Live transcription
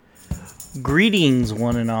Greetings,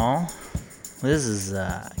 one and all. This is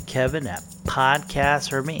Kevin at Podcast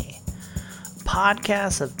for Me.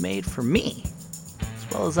 Podcasts I've made for me, as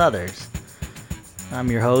well as others. I'm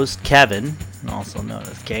your host, Kevin, also known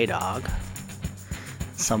as K-Dog.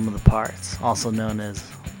 Some of the parts, also known as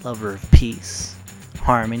lover of peace,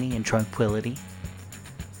 harmony, and tranquility.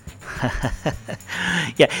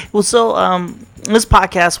 This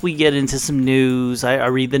podcast we get into some news. I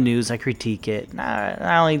read the news, I critique it.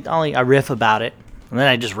 I riff about it, and then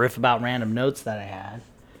I just riff about random notes that I had.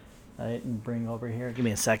 I didn't bring over here. Give me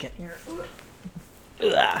a second here.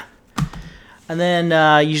 And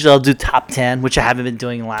then usually I'll do top 10, which I haven't been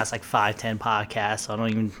doing in the last 5-10 podcasts. So I don't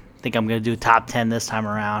even think I'm gonna do top 10 this time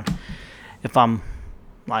around. If I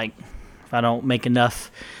don't make enough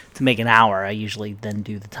to make an hour, I usually then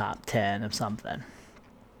do the top 10 of something.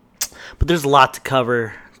 But there's a lot to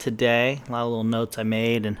cover today. A lot of little notes I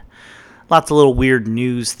made and lots of little weird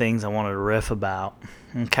news things I wanted to riff about.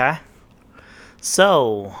 Okay?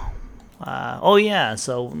 So,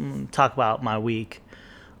 talk about my week.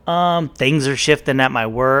 Things are shifting at my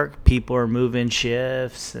work. People are moving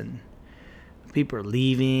shifts and people are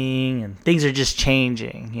leaving and things are just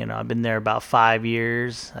changing. You know, I've been there about 5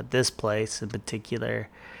 years at this place in particular.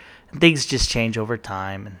 And things just change over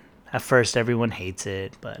time. And at first everyone hates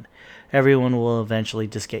it, but everyone will eventually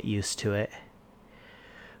just get used to it.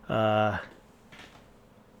 I'm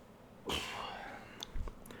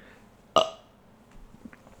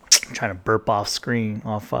trying to burp off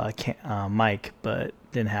mic, but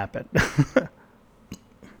didn't happen.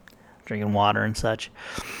 Drinking water and such.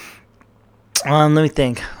 Let me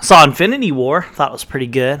think. Saw Infinity War. Thought it was pretty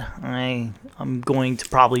good. I'm going to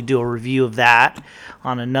probably do a review of that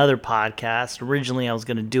on another podcast. Originally, I was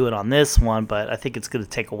going to do it on this one, but I think it's going to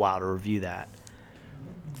take a while to review that.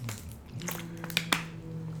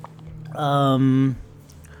 All in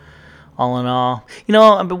all,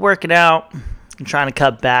 I've been working out and trying to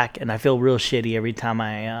cut back, and I feel real shitty every time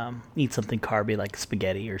I eat something carby like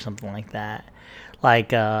spaghetti or something like that.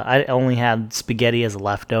 I only had spaghetti as a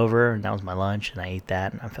leftover, and that was my lunch, and I ate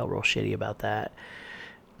that, and I felt real shitty about that.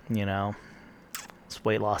 This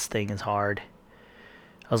weight loss thing is hard.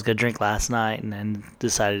 I was going to drink last night, and then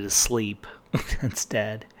decided to sleep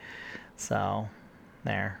instead. So,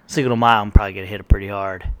 there. Single mile, I'm probably going to hit it pretty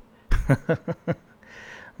hard.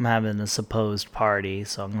 I'm having a supposed party,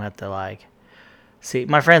 so I'm going to have to, see,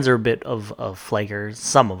 my friends are a bit of flakers.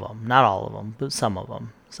 Some of them. Not all of them, but some of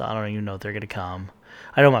them. So I don't even know if they're going to come.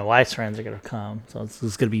 I know my wife's friends are going to come. So it's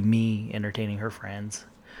going to be me entertaining her friends,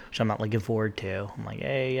 which I'm not looking forward to. I'm like,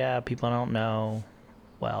 hey, yeah, people I don't know.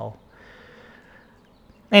 Well,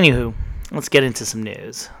 anywho, let's get into some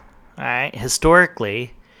news. All right.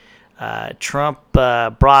 Historically, Trump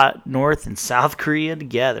brought North and South Korea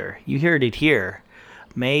together. You heard it here.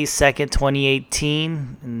 May 2nd,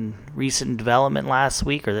 2018, in recent development last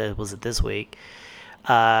week, or was it this week,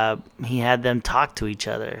 he had them talk to each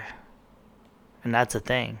other. And that's a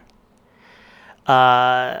thing.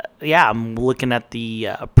 I'm looking at the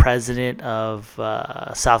president of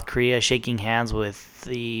South Korea shaking hands with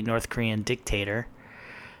the North Korean dictator.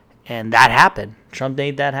 And that happened. Trump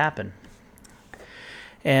made that happen.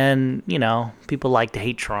 And, people like to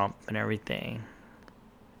hate Trump and everything.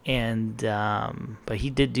 And but he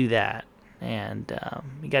did do that, and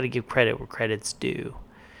you got to give credit where credit's due.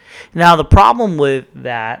 Now the problem with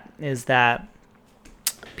that is that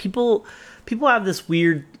people have this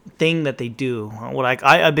weird thing that they do, what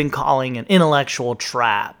I've been calling an intellectual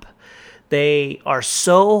trap. They are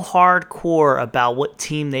so hardcore about what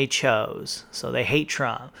team they chose, so they hate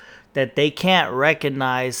Trump, that they can't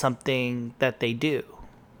recognize something that they do.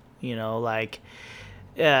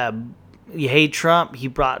 You hate Trump, he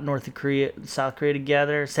brought North Korea and South Korea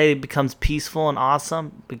together. Say it becomes peaceful and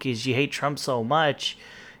awesome because you hate Trump so much,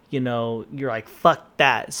 you're like, fuck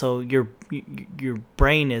that. So your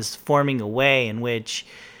brain is forming a way in which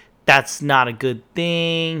that's not a good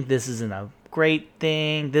thing. This isn't a great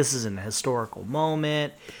thing. This isn't a historical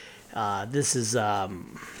moment. This is a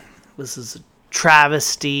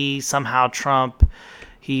travesty. Somehow Trump,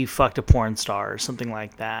 he fucked a porn star or something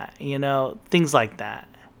like that. Things like that.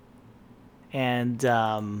 And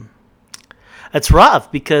it's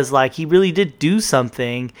rough because he really did do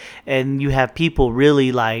something, and you have people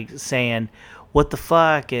really saying, what the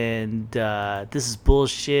fuck, and this is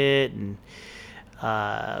bullshit, and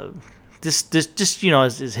just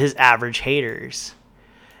is his average haters.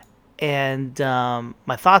 And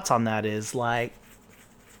my thoughts on that is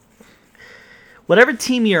whatever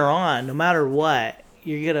team you're on, no matter what,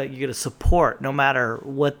 you're gonna support, no matter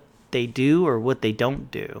what they do or what they don't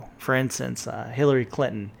do. For instance, Hillary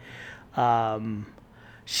Clinton.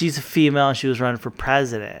 she's a female and she was running for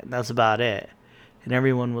president. That's about it. And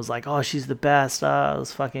everyone was like, oh, she's the best.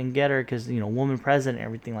 Let's fucking get her because, woman president and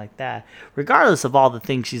everything like that. Regardless of all the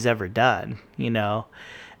things she's ever done, I'm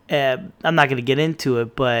not going to get into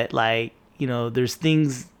it, but there's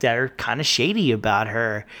things that are kind of shady about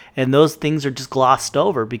her. And those things are just glossed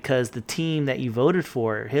over because the team that you voted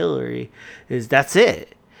for, Hillary, that's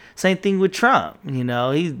it. Same thing with Trump.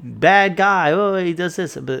 He's a bad guy. Oh, he does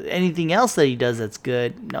this. But anything else that he does that's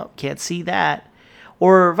good, no, can't see that.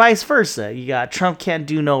 Or vice versa. You got Trump can't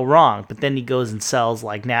do no wrong, but then he goes and sells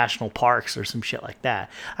like national parks or some shit like that.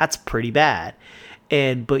 That's pretty bad.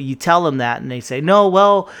 But you tell them that and they say, no,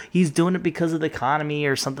 well, he's doing it because of the economy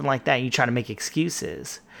or something like that. And you try to make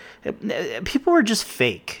excuses. People are just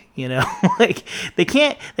fake, like they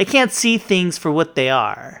can't see things for what they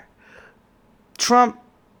are. Trump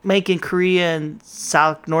making North Korea and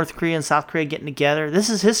South Korea getting together. This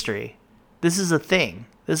is history. This is a thing.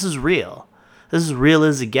 This is real. This is real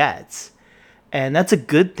as it gets. And that's a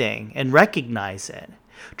good thing. And recognize it.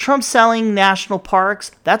 Trump selling national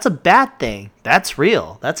parks, that's a bad thing. That's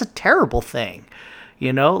real. That's a terrible thing.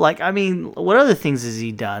 What other things has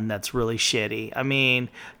he done that's really shitty?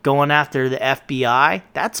 Going after the FBI,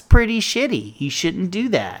 that's pretty shitty. He shouldn't do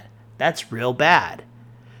that. That's real bad.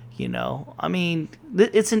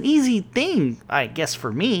 It's an easy thing, I guess,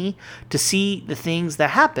 for me to see the things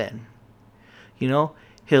that happen.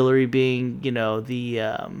 Hillary being,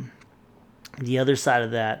 the other side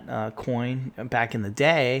of that coin back in the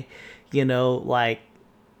day, I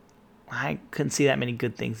couldn't see that many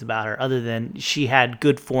good things about her other than she had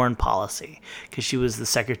good foreign policy because she was the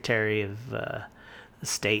Secretary of the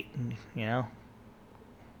State,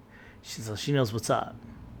 she knows what's up.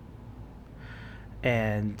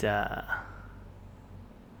 And, and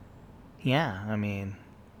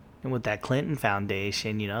with that Clinton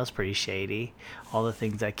Foundation, it's pretty shady. All the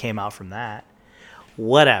things that came out from that.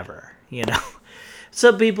 Whatever,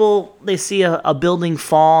 Some people, they see a building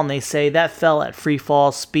fall and they say that fell at free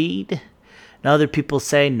fall speed. And other people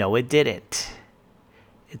say, no, it didn't.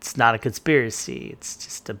 It's not a conspiracy. It's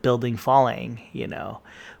just a building falling,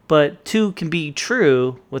 But two can be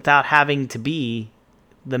true without having to be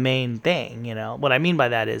the main thing. What I mean by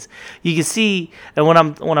that is you can see, and what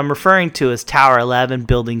I'm referring to is Tower 11,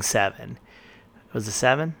 Building 7. Was it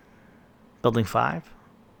 7? Building 5?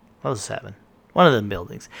 What was 7? One of them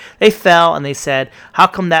buildings. They fell, and they said, how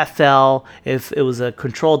come that fell if it was a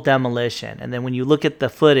controlled demolition? And then when you look at the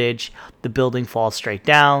footage, the building falls straight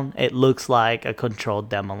down. It looks like a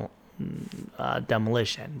controlled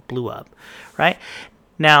demolition. Blew up, right?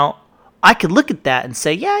 Now, I could look at that and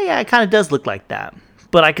say, yeah, it kind of does look like that.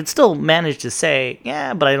 But I could still manage to say,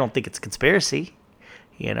 yeah, but I don't think it's a conspiracy.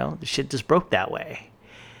 The shit just broke that way.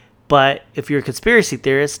 But if you're a conspiracy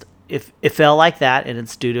theorist, if it fell like that and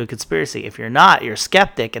it's due to a conspiracy. If you're not, you're a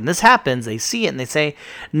skeptic, and this happens, they see it and they say,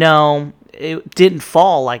 no, it didn't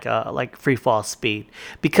fall like free fall speed.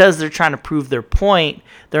 Because they're trying to prove their point,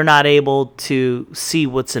 they're not able to see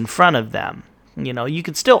what's in front of them. You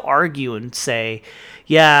could still argue and say,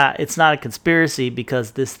 yeah, it's not a conspiracy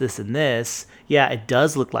because this, and this. Yeah, it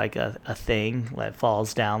does look like a thing that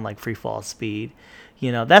falls down like free fall speed.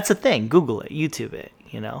 That's a thing. Google it, YouTube it,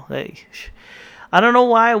 I don't know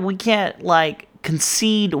why we can't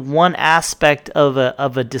concede one aspect of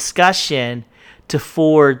a discussion to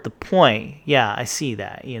forward the point. Yeah, I see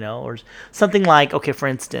that, or something like, okay, for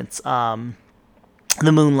instance,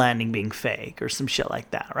 the moon landing being fake or some shit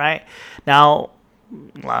like that, right? Now,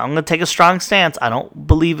 I'm going to take a strong stance. I don't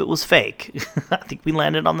believe it was fake. I think we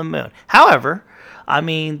landed on the moon. However,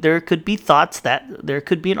 there could be thoughts that there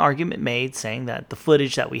could be an argument made saying that the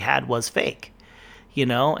footage that we had was fake,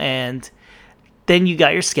 and then you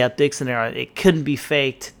got your skeptics and it couldn't be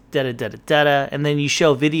faked, da-da-da-da-da, and then you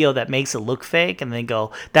show video that makes it look fake and they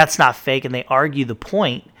go, that's not fake, and they argue the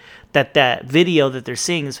point that video that they're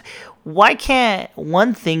seeing is, why can't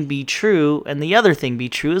one thing be true and the other thing be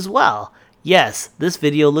true as well? Yes, this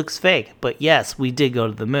video looks fake, but yes, we did go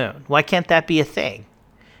to the moon. Why can't that be a thing?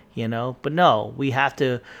 But no, we have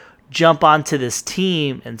to jump onto this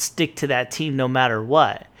team and stick to that team no matter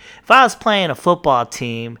what. If I was playing a football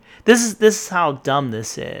team, this is how dumb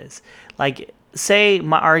this is. Say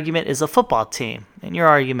my argument is a football team and your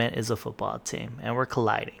argument is a football team and we're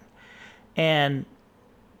colliding. And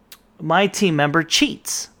my team member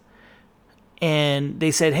cheats. And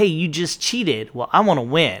they said, hey, you just cheated. Well, I want to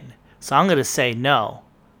win. So I'm going to say, no,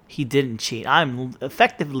 he didn't cheat. I'm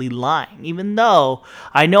effectively lying. Even though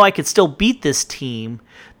I know I could still beat this team,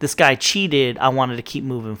 this guy cheated. I wanted to keep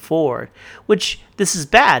moving forward, which this is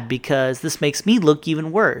bad because this makes me look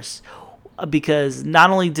even worse. because not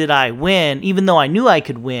only did I win, even though I knew I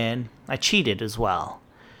could win, I cheated as well.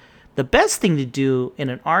 The best thing to do in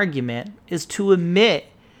an argument is to admit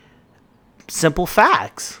simple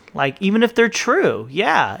facts. Like, even if they're true,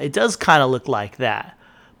 yeah, it does kind of look like that.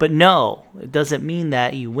 But no, it doesn't mean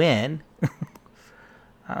that you win.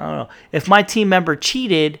 I don't know. If my team member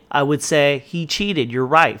cheated, I would say, he cheated. You're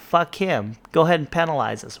right. Fuck him. Go ahead and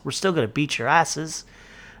penalize us. We're still going to beat your asses.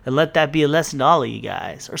 And let that be a lesson to all of you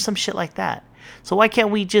guys. Or some shit like that. So why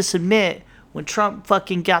can't we just admit when Trump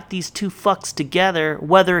fucking got these two fucks together,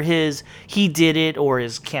 whether he did it or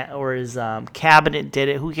his cabinet did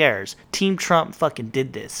it, who cares? Team Trump fucking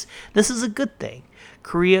did this. This is a good thing.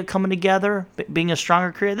 Korea coming together, being a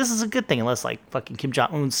stronger Korea, this is a good thing, unless like fucking Kim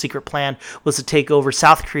Jong-un's secret plan was to take over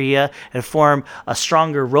South Korea and form a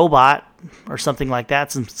stronger robot or something like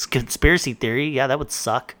that. Some conspiracy theory. Yeah, that would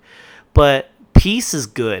suck. But peace is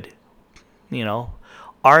good. You know,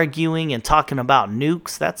 arguing and talking about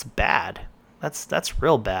nukes, that's bad. That's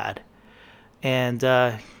real bad. And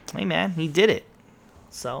hey man, he did it.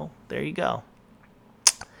 So there you go.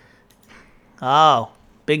 Oh,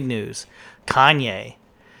 big news. Kanye,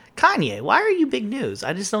 why are you big news?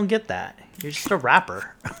 I just don't get that. You're just a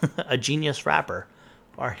rapper, a genius rapper,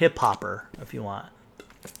 or hip hopper, if you want.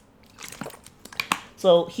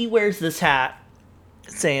 So he wears this hat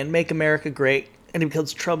saying, "Make America Great," and he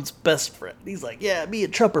becomes Trump's best friend. He's like, "Yeah, me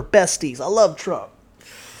and Trump are besties. I love Trump."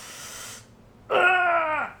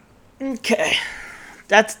 Okay.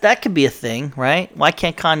 That could be a thing, right? Why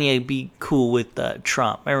can't Kanye be cool with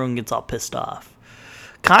Trump? Everyone gets all pissed off.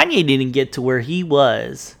 Kanye didn't get to where he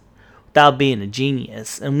was without being a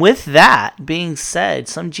genius. And with that being said,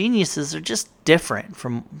 some geniuses are just different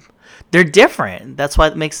from... They're different. That's why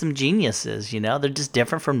it makes them geniuses, you know? They're just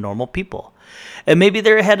different from normal people. And maybe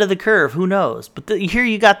they're ahead of the curve. Who knows? But here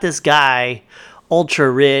you got this guy,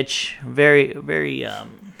 ultra rich, very, very...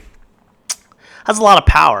 has a lot of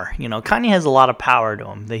power, you know. Kanye has a lot of power to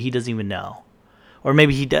him that he doesn't even know. Or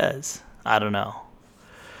maybe he does. I don't know.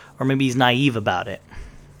 Or maybe he's naive about it.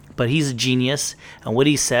 But he's a genius, and what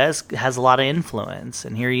he says has a lot of influence.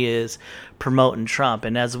 And here he is promoting Trump.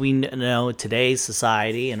 And as we know, today's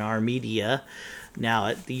society and our media, now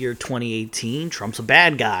at the year 2018, Trump's a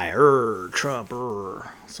bad guy. Trump.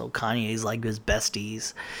 So Kanye's like his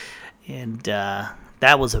besties. And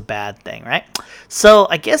that was a bad thing, right? So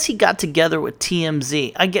I guess he got together with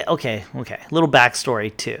TMZ. Okay. Little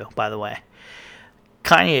backstory too, by the way.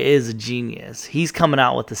 Kanye is a genius. He's coming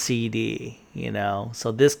out with a CD, you know.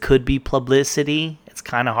 So this could be publicity. It's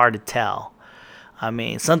kind of hard to tell. I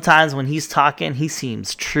mean, sometimes when he's talking, he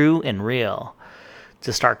seems true and real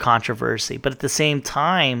to start controversy. But at the same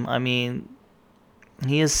time, I mean,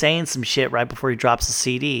 he is saying some shit right before he drops a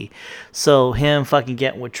CD. So him fucking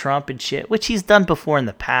getting with Trump and shit, which he's done before in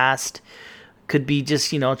the past, could be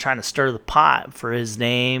just, you know, trying to stir the pot for his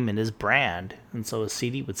name and his brand. And so his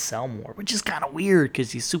CD would sell more, which is kind of weird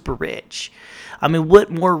because he's super rich. I mean,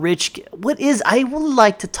 I would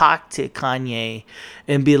like to talk to Kanye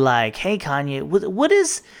and be like, "Hey, Kanye, what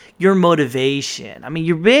is your motivation? I mean,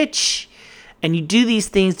 you're rich and you do these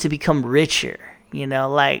things to become richer, you know,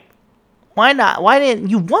 like, why not? Why didn't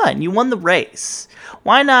you won? You won the race.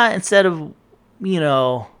 Why not, instead of, you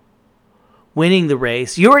know, winning the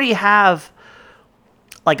race, you already have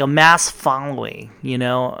like a mass following, you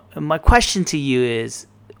know? And my question to you is,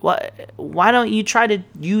 why don't you try to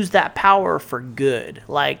use that power for good?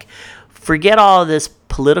 Like, forget all this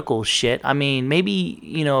political shit. I mean, maybe,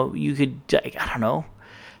 you know, you could, I don't know,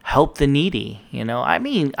 help the needy, you know? I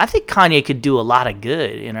mean, I think Kanye could do a lot of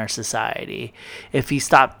good in our society if he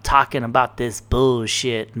stopped talking about this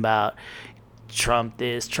bullshit about Trump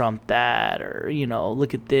this, Trump that, or, you know,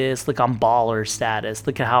 look at this, look, I'm baller status,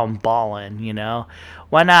 look at how I'm balling, you know?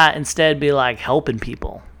 Why not instead be like helping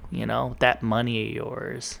people, you know, with that money of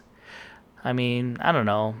yours? I mean, I don't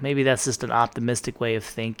know, maybe that's just an optimistic way of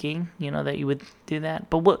thinking, you know, that you would do that.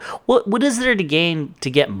 But what is there to gain to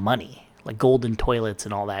get money? Like golden toilets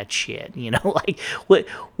and all that shit, you know? Like,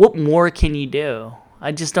 what more can you do?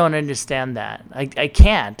 I just don't understand that. I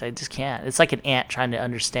just can't. It's like an ant trying to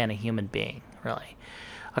understand a human being, really.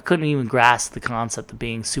 I couldn't even grasp the concept of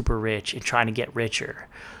being super rich and trying to get richer.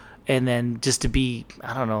 And then just to be,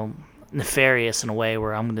 I don't know, nefarious in a way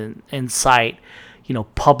where I'm going to incite, you know,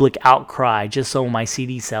 public outcry just so my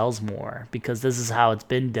CD sells more, because this is how it's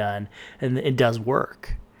been done and it does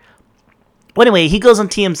work. Well, anyway, he goes on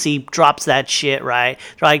TMZ, drops that shit, right?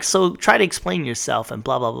 Like, so try to explain yourself and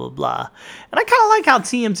blah, blah, blah, blah. And I kind of like how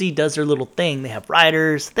TMZ does their little thing. They have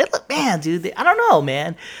writers. They look, man, dude, I don't know,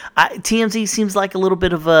 man. TMZ seems like a little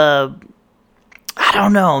bit of a, I I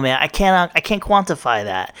don't know, man. I can't quantify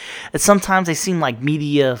that. And sometimes they seem like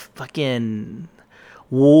media fucking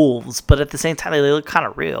wolves, but at the same time they look kind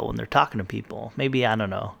of real when they're talking to people. Maybe, I don't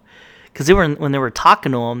know. Because when they were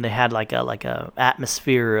talking to them, they had like a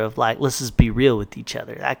atmosphere of like, let's just be real with each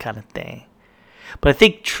other, that kind of thing. But I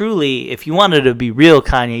think truly, if you wanted to be real,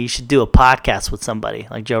 Kanye, you should do a podcast with somebody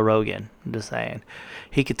like Joe Rogan. I'm just saying,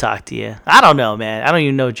 he could talk to you. I don't know, man. I don't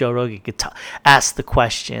even know if Joe Rogan could ask the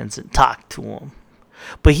questions and talk to him,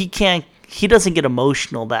 but he can't. He doesn't get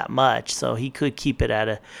emotional that much, so he could keep it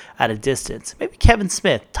at a distance. Maybe Kevin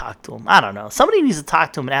Smith talk to him. I don't know. Somebody needs to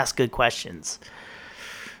talk to him and ask good questions.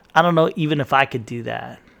 I don't know even if I could do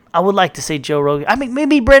that. I would like to say Joe Rogan. I mean,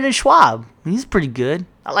 maybe Brendan Schwab. He's pretty good.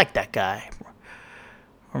 I like that guy.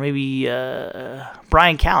 Or maybe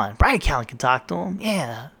Brian Callen. Brian Callen can talk to him.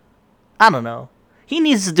 Yeah. I don't know. He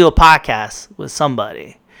needs to do a podcast with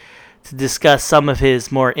somebody to discuss some of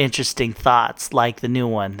his more interesting thoughts, like the new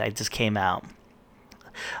one that just came out.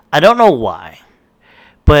 I don't know why,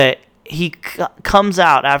 but he comes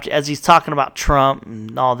out after, as he's talking about Trump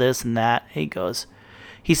and all this and that, he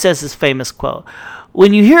says this famous quote,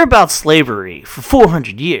 "When you hear about slavery for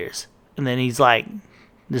 400 years," and then he's like,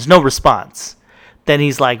 there's no response. Then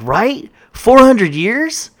he's like, right? 400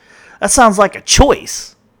 years? That sounds like a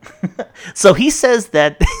choice. So he says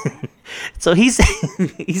that he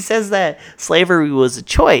says that slavery was a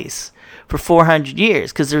choice for 400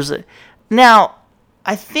 years because now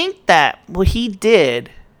I think that what he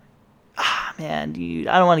did, man, dude,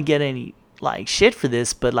 I don't want to get any like shit for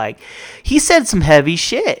this, but like he said some heavy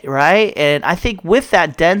shit, right? And I think with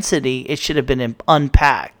that density, it should have been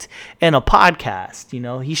unpacked in a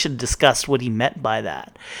podcast. He should have discussed what he meant by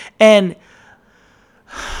that, and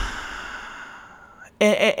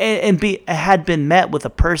had been met with a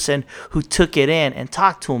person who took it in and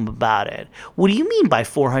talked to him about it. What do you mean by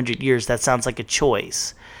 400 years? That sounds like a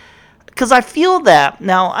choice. Because I feel that,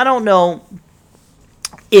 now I don't know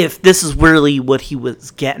if this is really what he was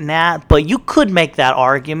getting at, but you could make that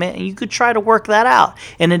argument and you could try to work that out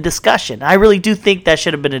in a discussion. I really do think that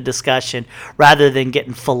should have been a discussion rather than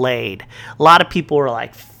getting filleted. A lot of people were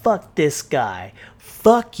like, fuck this guy,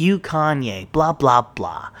 fuck you, Kanye, blah, blah,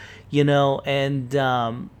 blah. And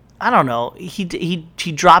I don't know.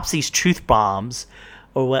 He drops these truth bombs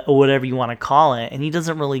or whatever you want to call it, and he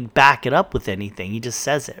doesn't really back it up with anything. He just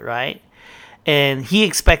says it, right? And he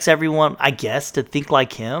expects everyone, I guess, to think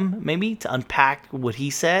like him, maybe to unpack what he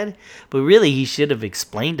said. But really, he should have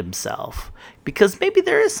explained himself, because maybe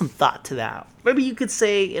there is some thought to that. Maybe you could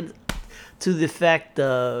say to the effect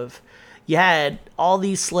of, you had all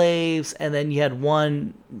these slaves and then you had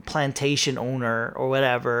one plantation owner or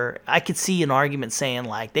whatever. I could see an argument saying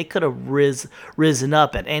like they could have risen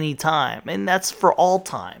up at any time, and that's for all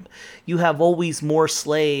time. You have always more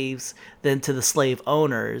slaves than to the slave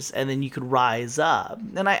owners, and then you could rise up.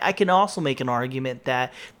 And I can also make an argument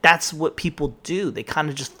that that's what people do. They kind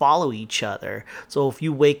of just follow each other. So if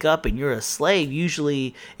you wake up and you're a slave,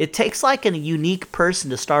 usually it takes like a unique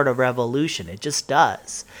person to start a revolution. It just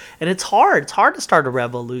does. And it's hard. It's hard to start a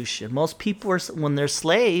revolution. Most people, when they're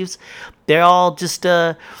slaves, they're all just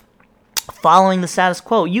following the status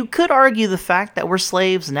quo. You could argue the fact that we're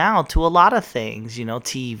slaves now to a lot of things,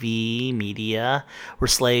 TV, media. We're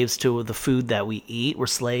slaves to the food that we eat. We're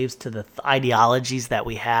slaves to the ideologies that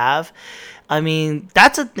we have. I mean,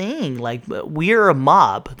 that's a thing. Like, we're a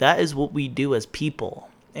mob. That is what we do as people.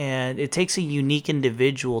 And it takes a unique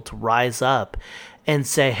individual to rise up and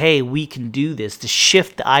say, hey, we can do this, to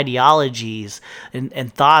shift the ideologies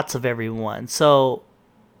and thoughts of everyone. So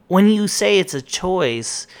when you say it's a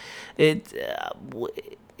choice, is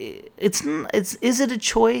it a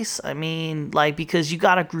choice? I mean, like, because you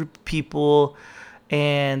got a group of people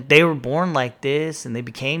and they were born like this and they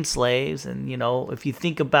became slaves. And, if you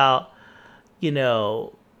think about,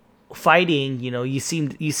 fighting, you've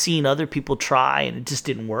seen other people try and it just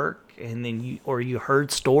didn't work. And then you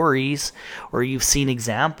heard stories or you've seen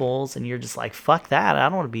examples and you're just like, fuck that. I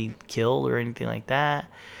don't want to be killed or anything like that.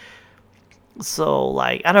 So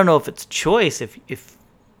like, I don't know if it's a choice. Okay,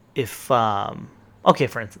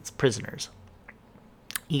 for instance, prisoners.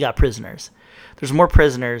 You got prisoners. There's more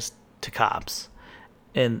prisoners to cops.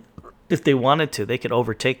 And if they wanted to, they could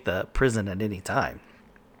overtake the prison at any time.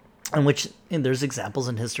 And there's examples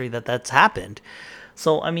in history that's happened.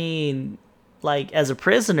 So, I mean, like, as a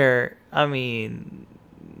prisoner, I mean,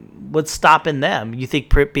 what's stopping them? You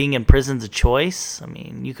think being in prison's a choice? I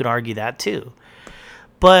mean, you could argue that too.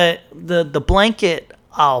 But the blanket,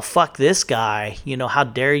 oh, fuck this guy, how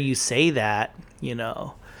dare you say that,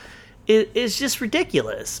 it's just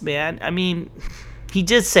ridiculous, man. I mean, He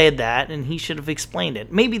did say that, and he should have explained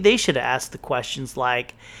it. Maybe they should have asked the questions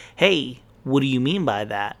like, "Hey, what do you mean by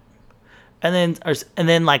that?" And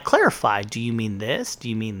then like clarify. Do you mean this? Do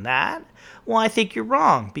you mean that? Well, I think you're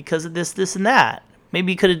wrong because of this, this, and that.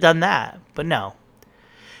 Maybe he could have done that, but no.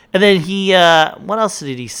 And then what else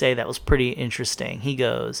did he say that was pretty interesting? He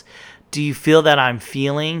goes, do you feel that I'm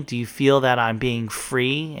feeling? Do you feel that I'm being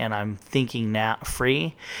free and I'm thinking now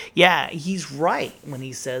free? Yeah, he's right when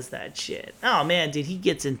he says that shit. Oh man, dude, he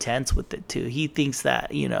gets intense with it too. He thinks that,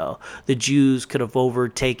 the Jews could have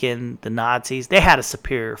overtaken the Nazis. They had a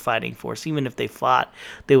superior fighting force. Even if they fought,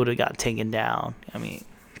 they would have got taken down. I mean,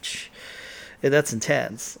 that's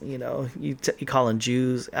intense. You calling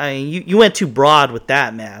Jews. I mean, you went too broad with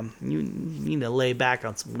that, man. You need to lay back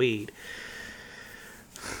on some weed.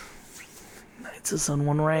 It's just on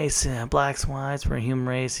one race. Yeah, blacks, whites, we're a human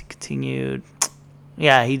race. He continued.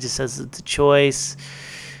 Yeah, he just says it's a choice.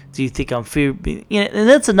 Do you think I'm free? And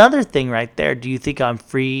that's another thing right there. Do you think I'm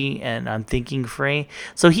free and I'm thinking free?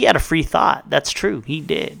 So he had a free thought. That's true. He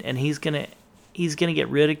did, and he's gonna get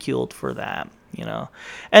ridiculed for that.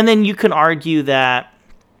 And then you can argue that,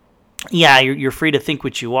 yeah, you're free to think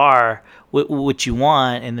what you are, what you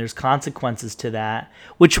want, and there's consequences to that.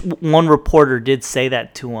 Which one reporter did say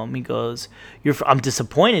that to him. He goes, "I'm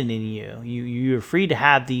disappointed in you. You're free to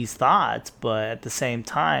have these thoughts, but at the same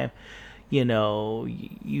time,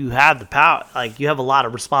 you have the power. Like you have a lot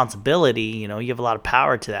of responsibility. You have a lot of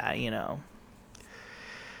power to that.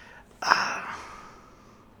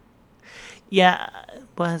 Yeah."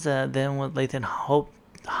 Then what Lathan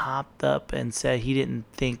hopped up and said he didn't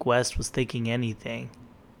think West was thinking anything.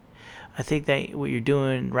 I think that what you're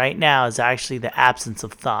doing right now is actually the absence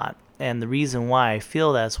of thought. And the reason why I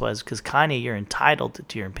feel that's was because Kanye, you're entitled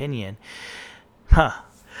to your opinion.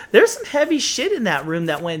 There's some heavy shit in that room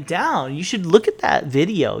that went down. You should look at that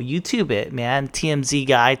video. YouTube it, man. TMZ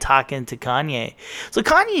guy talking to Kanye. So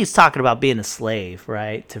Kanye's talking about being a slave,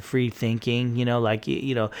 right? To free thinking,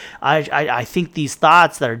 I think these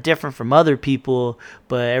thoughts that are different from other people,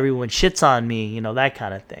 but everyone shits on me, that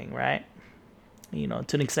kind of thing, right?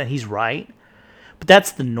 To an extent, he's right. But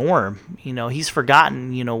that's the norm. He's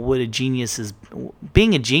forgotten, what a genius is.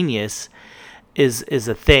 Being a genius is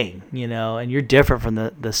a thing, and you're different from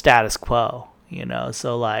the status quo,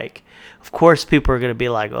 so like, of course people are going to be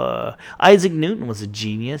like, Isaac Newton was a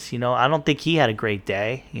genius, I don't think he had a great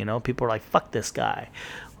day, people are like, fuck this guy,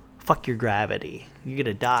 fuck your gravity, you're going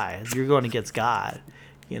to die, you're going against God,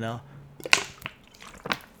 it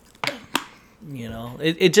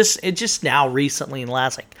just now recently in the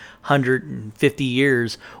last 150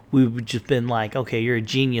 years we've just been like, okay, you're a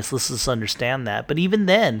genius, let's just understand that. But even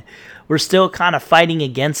then we're still kind of fighting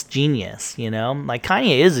against genius, like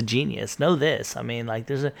Kanye is a genius, know this. I mean, like,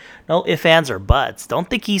 there's no ifs, ands, or buts. Don't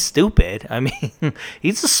think he's stupid. I mean,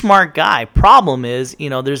 he's a smart guy. Problem is,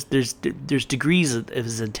 there's degrees of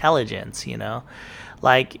his intelligence,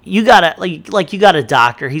 like you got a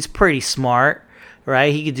doctor, he's pretty smart,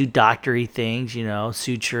 right? He could do doctory things,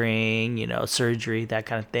 suturing, surgery, that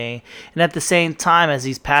kind of thing. And at the same time, as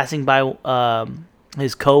he's passing by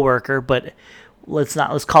his coworker, but let's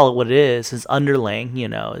call it what it is, his underling,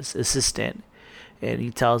 his assistant, and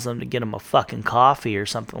he tells him to get him a fucking coffee or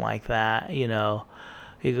something like that, He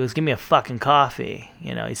goes, "Give me a fucking coffee,"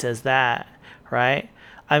 he says that, right?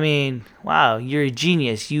 I mean, wow, you're a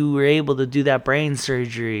genius. You were able to do that brain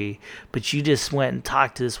surgery, but you just went and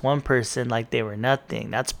talked to this one person like they were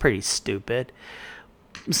nothing. That's pretty stupid.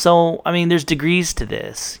 So, I mean, there's degrees to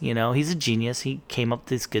this. He's a genius. He came up with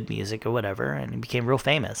this good music or whatever, and he became real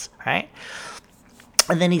famous, right?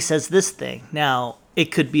 And then he says this thing. Now,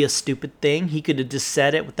 it could be a stupid thing. He could have just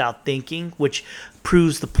said it without thinking, which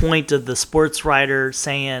proves the point of the sports writer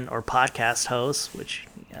saying, or podcast host, which...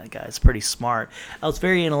 that guy's pretty smart. I was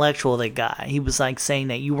very intellectual, that guy. He was like saying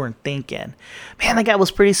that you weren't thinking. Man, that guy was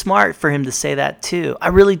pretty smart for him to say that too. I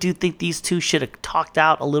really do think these two should have talked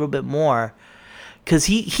out a little bit more. Because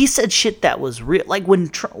he said shit that was real. Like when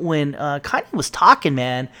Kanye was talking,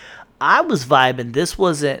 man, I was vibing. This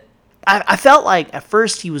wasn't... I felt like at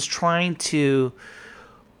first he was trying to...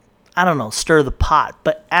 I don't know, stir the pot.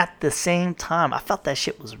 But at the same time, I felt that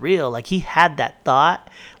shit was real. Like he had that thought,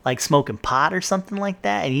 like smoking pot or something like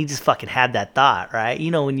that. And he just fucking had that thought, right?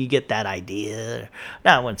 When you get that idea.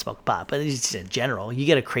 No, I wouldn't smoke pot, but just in general. You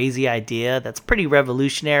get a crazy idea that's pretty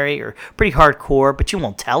revolutionary or pretty hardcore, but you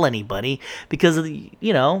won't tell anybody. Because, of the,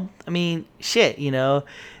 I mean, shit,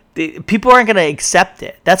 people aren't going to accept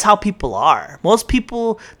it. That's how people are. Most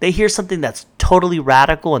people, they hear something that's totally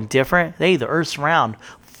radical and different. Hey, the Earth's round.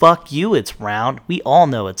 Fuck you, it's round. We all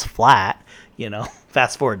know it's flat,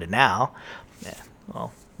 Fast forward to now. Yeah,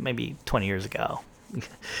 well, maybe 20 years ago.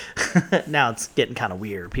 Now it's getting kind of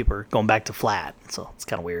weird. People are going back to flat, so it's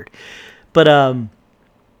kind of weird. But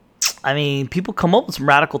I mean, people come up with some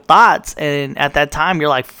radical thoughts, and at that time, you're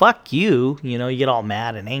like, fuck you. You know, you get all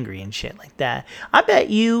mad and angry and shit like that. I bet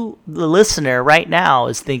you, the listener right now,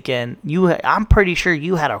 is thinking, I'm pretty sure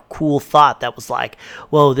you had a cool thought that was like,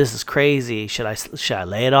 whoa, this is crazy. Should I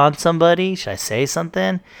lay it on somebody? Should I say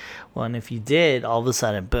something? Well, and if you did, all of a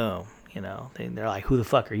sudden, boom, you know, they're like, who the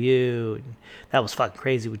fuck are you? And that was fucking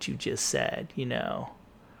crazy what you just said, you know.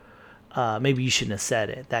 Maybe you shouldn't have said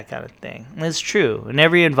it, that kind of thing. And it's true. In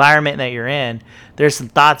every environment that you're in, there's some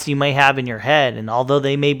thoughts you may have in your head, and although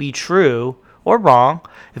they may be true or wrong,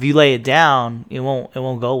 if you lay it down, it won't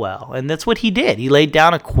go well. And that's what he did. He laid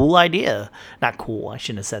down a cool idea. Not cool, I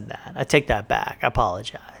shouldn't have said that. I take that back. I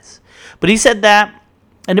apologize. But he said that,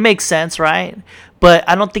 and it makes sense, right? But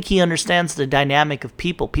I don't think he understands the dynamic of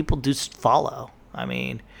people. People do follow. I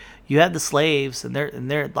mean, you had the slaves, and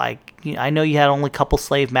they're like, you know, I know you had only a couple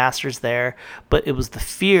slave masters there, but it was the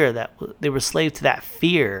fear that they were slaves to, that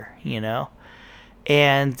fear, you know.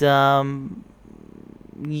 And I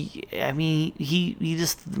mean, he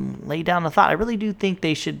just laid down the thought. I really do think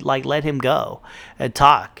they should like let him go and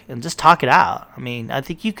talk and just talk it out. I mean, I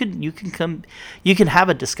think you can have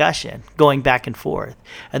a discussion going back and forth.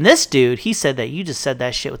 And this dude, he said that you just said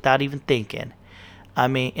that shit without even thinking. I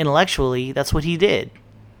mean, intellectually, that's what he did.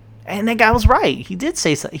 And that guy was right. He did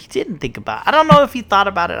say something. He didn't think about it. I don't know if he thought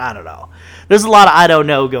about it. I don't know. There's a lot of I don't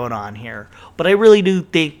know going on here. But I really do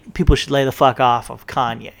think people should lay the fuck off of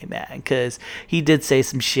Kanye, man. Because he did say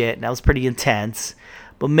some shit, and that was pretty intense.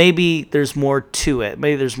 But maybe there's more to it.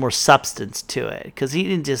 Maybe there's more substance to it. Because he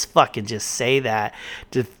didn't just fucking just say that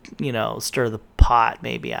to, you know, stir the pot.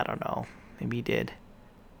 Maybe. I don't know. Maybe he did.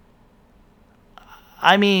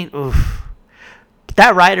 I mean, oof.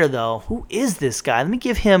 That writer, though, who is this guy? Let me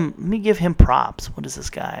give him props. What is this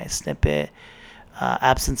guy? Snippet,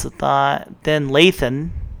 absence of thought. Then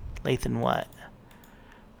Lathan what?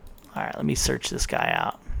 All right, let me search this guy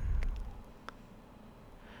out.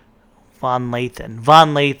 Von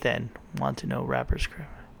Lathan. Want to know rapper's crew?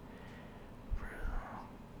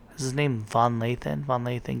 Is his name Von Lathan? Von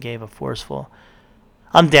Lathan gave a forceful.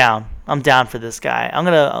 I'm down for this guy. I'm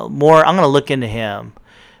gonna look into him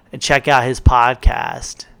and check out his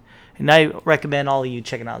podcast. And I recommend all of you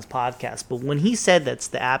checking out his podcast. But when he said that's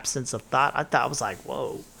the absence of thought, I was like,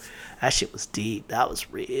 whoa, that shit was deep. That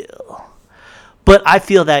was real. But I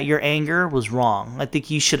feel that your anger was wrong. I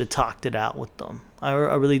think you should have talked it out with them. I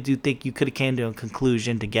really do think you could have came to a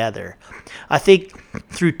conclusion together. I think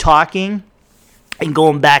through talking and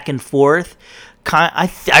going back and forth,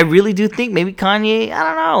 I really do think maybe Kanye, I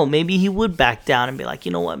don't know, maybe he would back down and be like,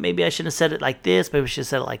 you know what, maybe I shouldn't have said it like this, maybe I should have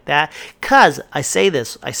said it like that. Because I say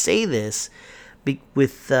this because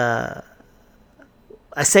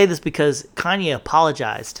Kanye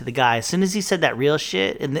apologized to the guy as soon as he said that real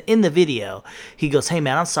shit in the video. He goes, "Hey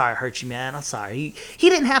man, I'm sorry I hurt you, man. I'm sorry." He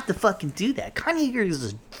didn't have to fucking do that. Kanye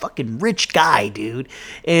is a fucking rich guy, dude,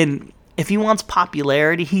 and if he wants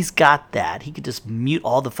popularity, he's got that. He could just mute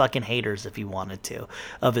all the fucking haters if he wanted to,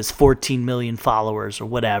 of his 14 million followers or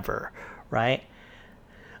whatever, right?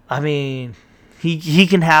 I mean, he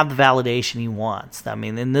can have the validation he wants. I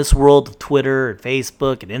mean, in this world of Twitter and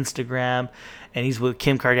Facebook and Instagram, and he's with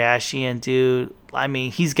Kim Kardashian, dude, I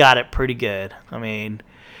mean, he's got it pretty good. I mean,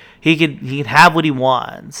 he can have what he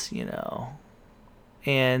wants, you know.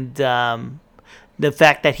 And the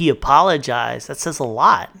fact that he apologized, that says a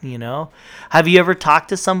lot, you know. Have you ever talked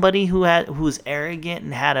to somebody who was arrogant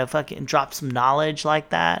and had a fucking dropped some knowledge like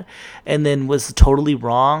that and then was totally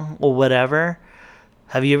wrong or whatever?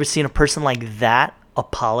 Have you ever seen a person like that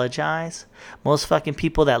apologize? Most fucking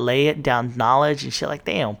people that lay it down knowledge and shit, like,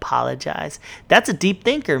 they don't apologize. That's a deep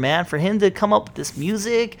thinker, man. For him to come up with this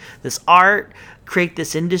music, this art, create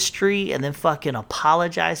this industry, and then fucking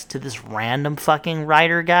apologize to this random fucking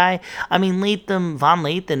writer guy. I mean, Von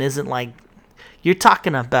Lathan isn't like, you're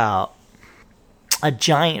talking about a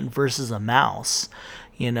giant versus a mouse,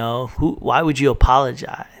 you know. Why would you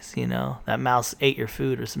apologize? You know, that mouse ate your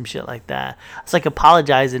food or some shit like that. It's like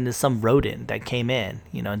apologizing to some rodent that came in,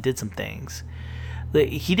 you know, and did some things.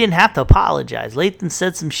 He didn't have to apologize. Lathan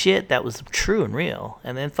said some shit that was true and real,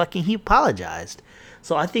 and then fucking he apologized.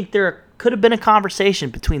 So I think there could have been a conversation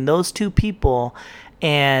between those two people,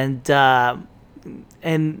 and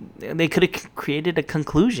they could have created a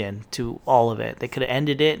conclusion to all of it. They could have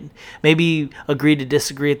ended it, maybe agreed to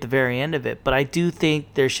disagree at the very end of it. But I do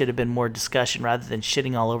think there should have been more discussion rather than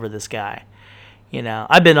shitting all over this guy. You know,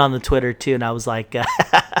 I've been on the Twitter too, and I was like,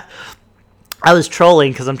 I was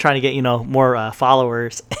trolling because I'm trying to get, you know, more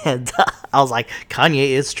followers, and I was like, Kanye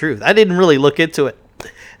is truth. I didn't really look into it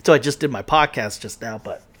So I just did my podcast just now,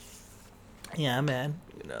 but yeah, man,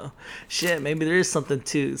 shit, maybe there is something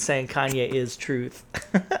to saying Kanye is truth.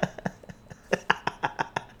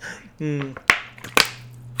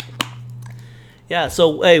 Yeah,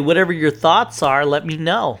 so hey, whatever your thoughts are, let me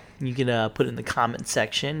know. You can put it in the comment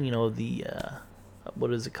section, the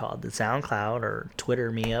what is it called, the SoundCloud, or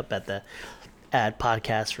Twitter me up at the ad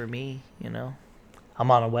podcast for me. I'm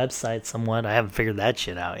on a website somewhat. I haven't figured that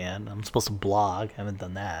shit out yet. I'm supposed to blog. I haven't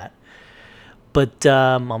done that. But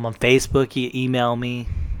I'm on Facebook. You email me.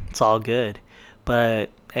 It's all good. But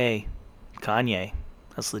hey, Kanye,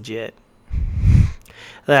 that's legit.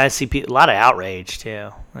 Then I see a lot of outrage too.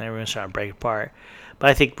 Everyone's trying to break it apart. But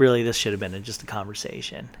I think really this should have been just a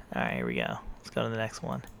conversation. All right, here we go. Let's go to the next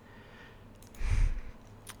one.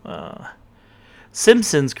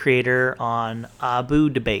 Simpsons creator on Abu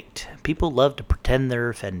debate. People love to pretend they're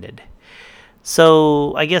offended.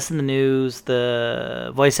 So I guess in the news,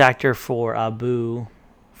 the voice actor for Abu,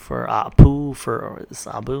 that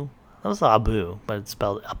was Abu, but it's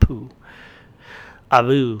spelled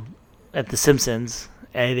Abu at the Simpsons.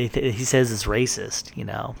 And he says it's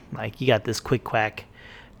racist. Like you got this Quick Quack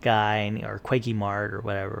guy, or Quakey Mart or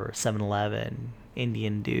whatever, 7-Eleven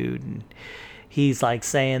Indian dude, and he's like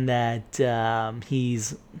saying that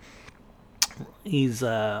he's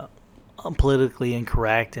politically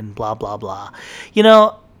incorrect and blah blah blah.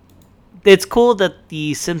 It's cool that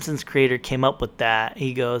the Simpsons creator came up with that.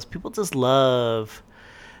 He goes, people just love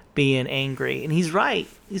being angry, and he's right.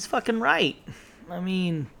 He's fucking right. I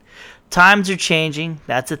mean, times are changing.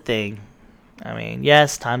 That's a thing. I mean,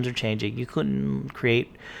 yes, times are changing. You couldn't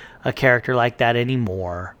create a character like that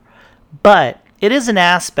anymore, but it is an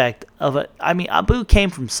aspect of it. I mean, Abu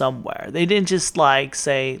came from somewhere. They didn't just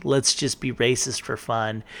say, let's just be racist for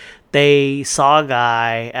fun. They saw a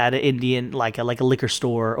guy at an Indian, like a liquor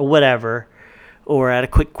store or whatever, or at a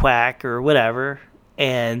Quick Quack or whatever,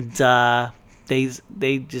 and they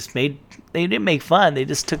didn't make fun. They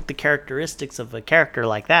just took the characteristics of a character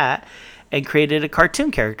like that and created a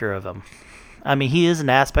cartoon character of him. I mean, he is an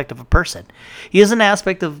aspect of a person. He is an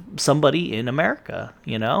aspect of somebody in America,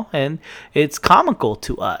 and it's comical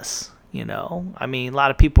to us, I mean, a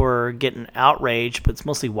lot of people are getting outraged, but it's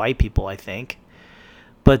mostly white people, I think.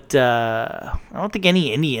 But I don't think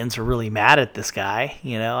any Indians are really mad at this guy,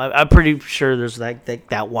 I'm pretty sure there's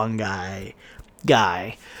that one guy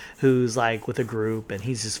who's with a group, and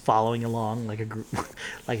he's just following along like a group,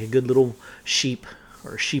 like a good little sheep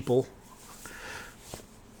or sheeple.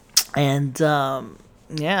 And,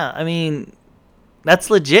 yeah, I mean, that's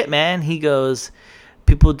legit, man. He goes,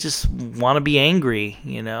 people just want to be angry,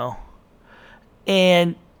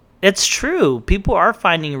 And it's true. People are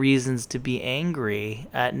finding reasons to be angry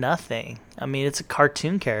at nothing. I mean, it's a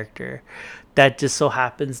cartoon character that just so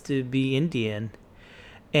happens to be Indian.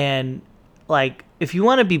 And, if you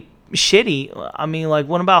want to be shitty, I mean,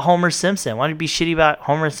 what about Homer Simpson? Why do you be shitty about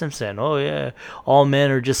Homer Simpson? Oh yeah, all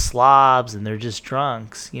men are just slobs and they're just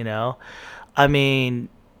drunks, I mean,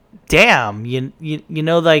 damn,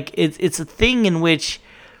 it's a thing in which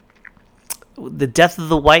the death of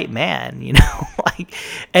the white man,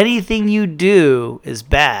 anything you do is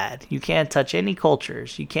bad. You can't touch any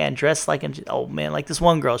cultures. You can't dress like this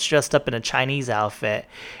one girl, she dressed up in a Chinese outfit,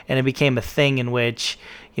 and it became a thing in which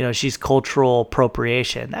she's cultural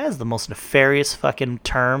appropriation. That is the most nefarious fucking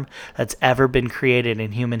term that's ever been created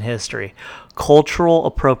in human history. Cultural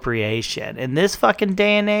appropriation. In this fucking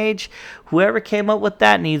day and age, whoever came up with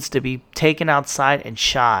that needs to be taken outside and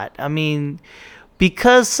shot. I mean,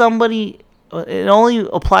 because it only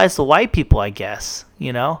applies to white people, I guess,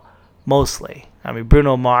 mostly. I mean,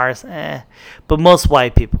 Bruno Mars, but most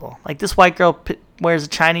white people. This white girl wears a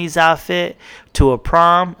Chinese outfit to a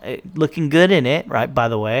prom, looking good in it, right, by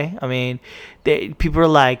the way. I mean, people are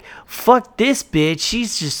like, fuck this bitch.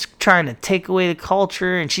 She's just trying to take away the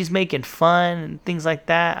culture, and she's making fun and things like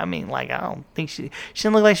that. I mean, I don't think she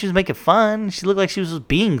didn't look like she was making fun. She looked like she was just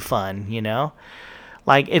being fun,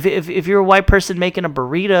 If you're a white person making a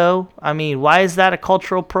burrito, I mean, why is that a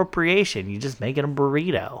cultural appropriation? You're just making a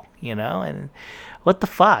burrito, and what the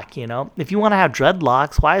fuck, If you want to have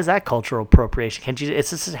dreadlocks, why is that cultural appropriation? Can't you?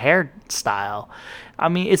 It's just a hairstyle. I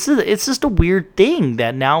mean, it's just a weird thing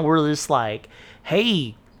that now we're just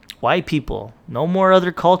hey, white people, no more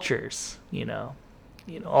other cultures,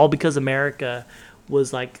 all because America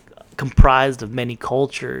was comprised of many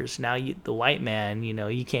cultures. Now the white man,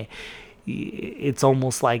 you can't. It's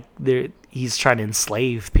almost like he's trying to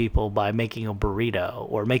enslave people by making a burrito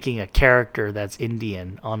or making a character that's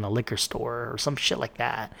Indian on a liquor store or some shit like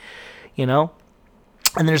that, And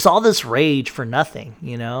there's all this rage for nothing,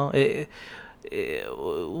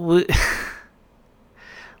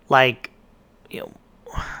 like, you know,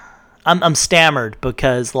 I'm stammered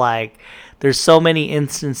because like there's so many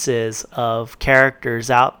instances of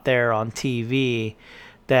characters out there on TV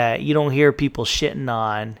that you don't hear people shitting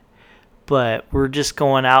on, but we're just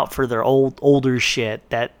going out for their older shit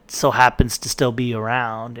that so happens to still be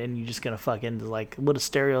around, and you're just gonna fucking like, what a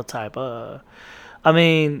stereotype. I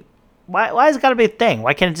mean, why has it gotta be a thing?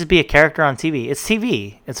 Why can't it just be a character on TV? It's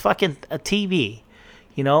TV. It's fucking a TV.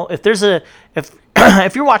 You know, if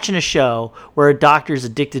if you're watching a show where a doctor's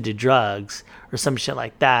addicted to drugs or some shit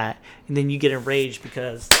like that, and then you get enraged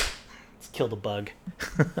because it's killed a bug.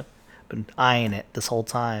 Been eyeing it this whole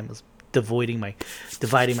time. I was dividing my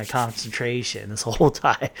concentration this whole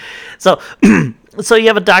time. So so you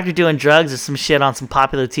have a doctor doing drugs or some shit on some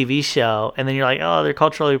popular TV show, and then you're like, oh, they're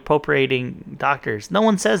culturally appropriating doctors. No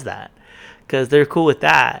one says that because they're cool with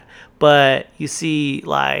that. But you see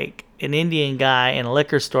like an Indian guy in a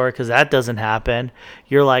liquor store, because that doesn't happen,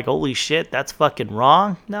 you're like, holy shit, that's fucking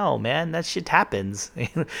wrong. No, man, that shit happens.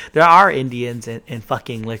 There are Indians in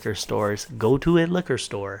fucking liquor stores. Go to a liquor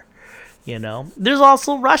store. You know, there's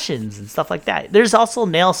also Russians and stuff like that. There's also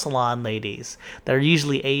nail salon ladies that are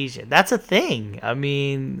usually Asian. That's a thing. I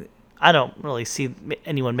mean, I don't really see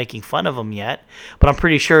anyone making fun of them yet, but I'm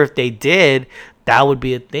pretty sure if they did, that would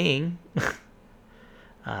be a thing.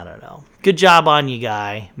 I don't know. Good job on you,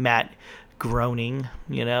 guy. Matt Groening,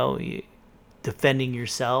 you know, defending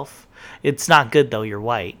yourself. It's not good, though. You're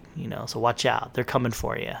white, you know, so watch out. They're coming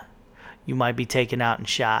for you. You might be taken out and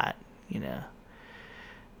shot, you know.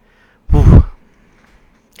 Whew.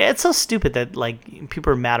 It's so stupid that like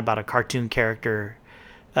people are mad about a cartoon character.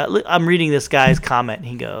 I'm reading this guy's comment. And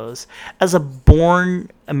he goes, as a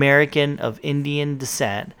born American of Indian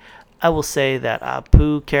descent, I will say that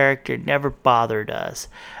Apu character never bothered us.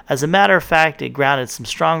 As a matter of fact, it grounded some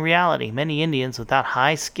strong reality. Many Indians without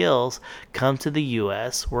high skills come to the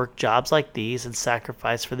U.S., work jobs like these, and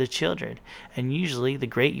sacrifice for their children. And usually the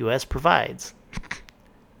great U.S. provides.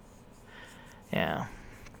 Yeah.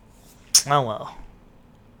 Oh, well.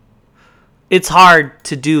 It's hard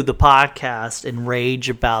to do the podcast and rage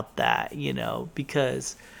about that, you know,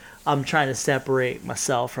 because I'm trying to separate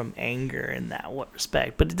myself from anger in that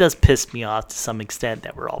respect. But it does piss me off to some extent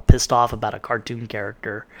that we're all pissed off about a cartoon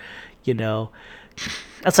character, you know.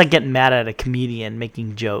 That's like getting mad at a comedian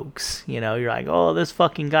making jokes, you know. You're like, oh, this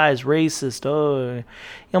fucking guy is racist. Oh,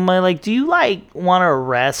 I'm like, do you like want to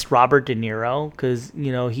arrest Robert De Niro because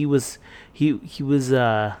you know he was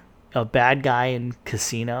a bad guy in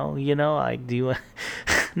Casino, you know? Like, do you?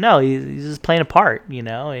 No, he's just playing a part, you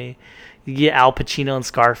know. You get Al Pacino and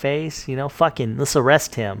Scarface, you know. Fucking, let's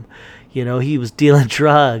arrest him. You know, he was dealing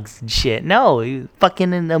drugs and shit. No, he was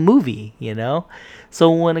fucking in a movie, you know.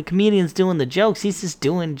 So when a comedian's doing the jokes, he's just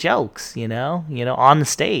doing jokes, you know, on the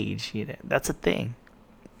stage. You know, that's a thing.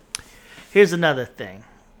 Here's another thing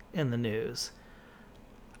in the news.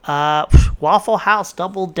 Waffle House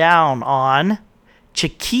doubled down on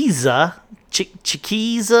Chiquiza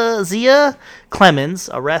Zia Clemens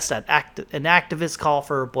arrest an activist call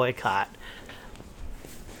for a boycott.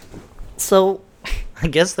 So, I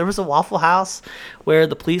guess there was a Waffle House where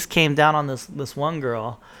the police came down on this one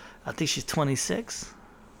girl. I think she's 26,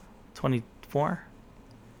 24,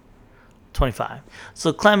 25.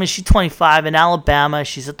 So Clemens, she's 25 in Alabama.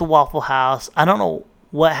 She's at the Waffle House. I don't know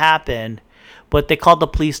what happened, but they called the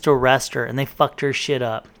police to arrest her and they fucked her shit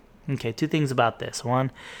up. Okay, two things about this.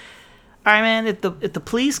 One, all right, man, if the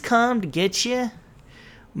police come to get you,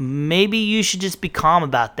 maybe you should just be calm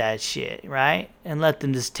about that shit, right? And let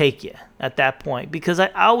them just take you at that point. Because I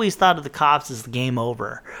always thought of the cops as the game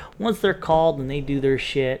over. Once they're called and they do their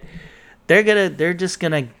shit, they're just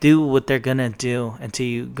gonna do what they're gonna do until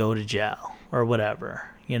you go to jail or whatever,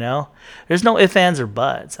 you know? There's no ifs, ands, or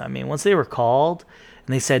buts. I mean, once they were called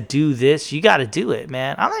and they said, do this, you got to do it,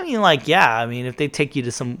 man. I don't mean like, yeah, I mean, if they take you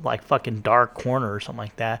to some like fucking dark corner or something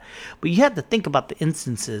like that. But you have to think about the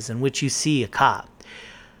instances in which you see a cop.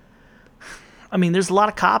 I mean, there's a lot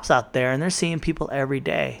of cops out there and they're seeing people every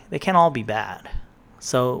day. They can't all be bad.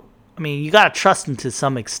 So, I mean, you got to trust them to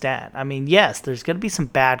some extent. I mean, yes, there's going to be some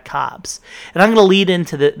bad cops. And I'm going to lead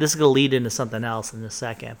into this is going to lead into something else in a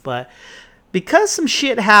second. But because some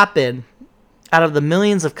shit happened out of the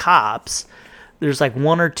millions of cops, there's like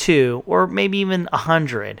one or two, or maybe even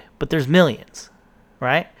 100, but there's millions,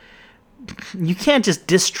 right? You can't just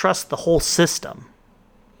distrust the whole system,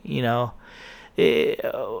 you know?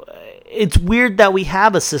 It's weird that we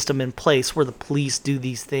have a system in place where the police do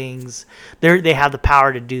these things. They have the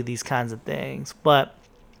power to do these kinds of things, but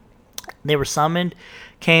they were summoned,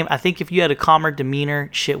 came. I think if you had a calmer demeanor,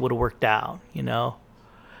 shit would have worked out, you know?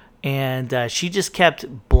 And she just kept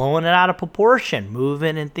blowing it out of proportion,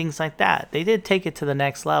 moving and things like that. They did take it to the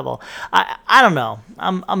next level. I don't know.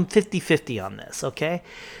 I'm 50-50 on this, okay?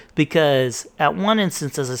 Because at one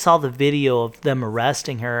instance, as I saw the video of them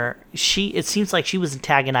arresting her, it seems like she was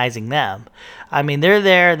antagonizing them. I mean, they're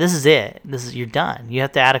there. This is it. You're done. You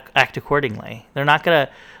have to act accordingly. They're not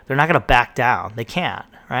gonna back down. They can't,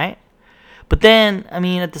 right? But then, I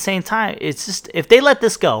mean, at the same time, it's just if they let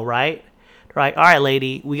this go, right? Right, all right,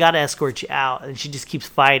 lady, we got to escort you out. And she just keeps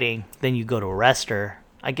fighting. Then you go to arrest her.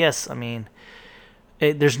 I guess, I mean,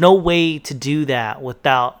 there's no way to do that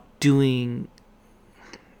without doing...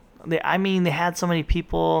 they had so many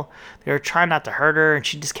people. They were trying not to hurt her, and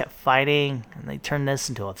she just kept fighting. And they turned this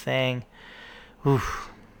into a thing.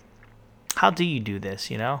 Oof. How do you do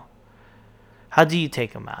this, you know? How do you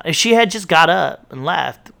take them out? If she had just got up and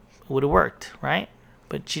left, it would have worked, right?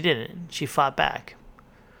 But she didn't. She fought back.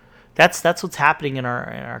 That's what's happening in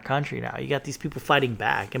our country now. You got these people fighting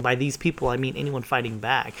back, and by these people I mean anyone fighting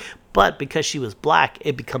back. But because she was black,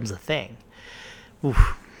 it becomes a thing.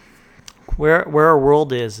 Oof. Where our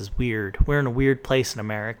world is weird. We're in a weird place in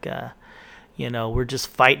America. You know, we're just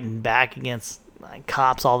fighting back against like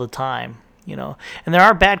cops all the time. You know, and there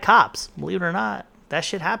are bad cops. Believe it or not, that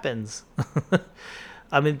shit happens.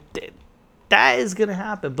 I mean, that is going to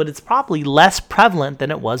happen, but it's probably less prevalent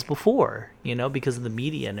than it was before, you know, because of the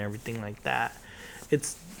media and everything like that.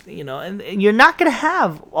 It's, you know, and you're not going to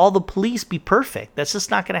have all the police be perfect. That's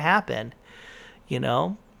just not going to happen, you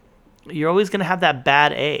know. You're always going to have that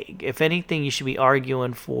bad egg. If anything, you should be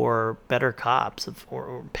arguing for better cops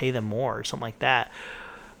or pay them more or something like that.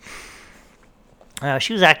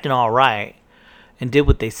 She was acting all right and did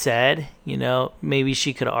what they said, you know. Maybe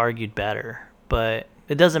she could have argued better, but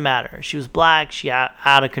it doesn't matter. She was black. She out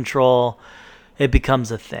of control. It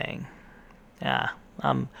becomes a thing. Yeah,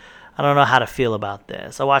 I don't know how to feel about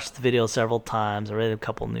this. I watched the video several times. I read a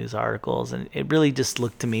couple news articles, and it really just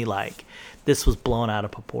looked to me like this was blown out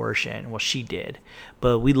of proportion. Well, she did,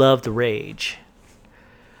 but we love the rage.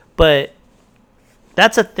 But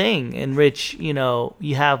that's a thing in which, you know,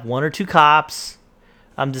 you have one or two cops.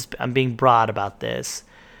 I'm being broad about this.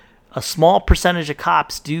 A small percentage of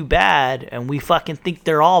cops do bad, and we fucking think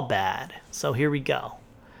they're all bad. So here we go.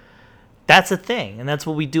 That's a thing, and that's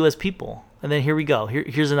what we do as people. And then here we go.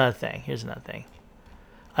 Here's another thing.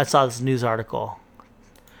 I saw this news article.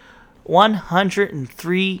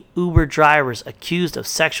 103 Uber drivers accused of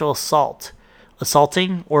sexual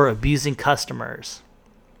assaulting or abusing customers.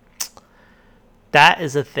 That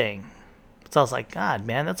is a thing. So I was like, God,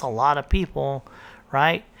 man, that's a lot of people,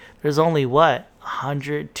 right? There's only,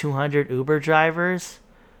 100, 200 Uber drivers?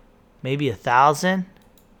 Maybe 1,000?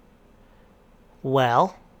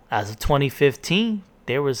 Well, as of 2015,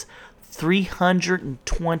 there was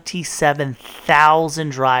 327,000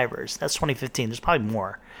 drivers. That's 2015. There's probably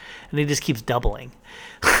more. And it just keeps doubling.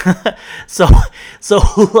 So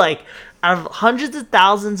like, out of hundreds of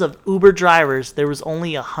thousands of Uber drivers, there was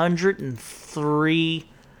only 103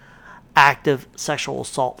 active sexual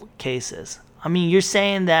assault cases. I mean, you're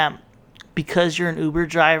saying that because you're an Uber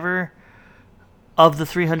driver, of the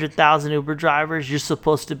 300,000 Uber drivers, you're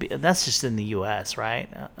supposed to be... That's just in the U.S., right?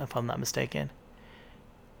 If I'm not mistaken.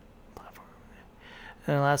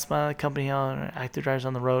 And last month, the company held active drivers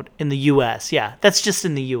on the road in the U.S. Yeah, that's just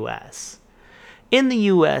in the U.S. In the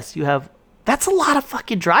U.S., you have... That's a lot of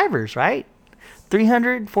fucking drivers, right?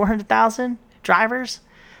 300, 400,000 drivers,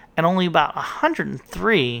 and only about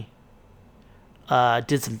 103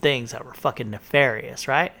 did some things that were fucking nefarious,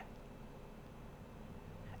 right?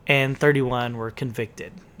 And 31 were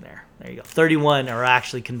convicted. There you go. 31 are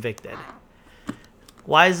actually convicted.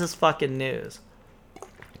 Why is this fucking news?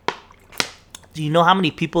 Do you know how many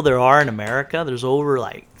people there are in America? There's over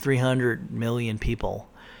like 300 million people.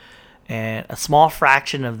 And a small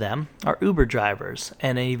fraction of them are Uber drivers.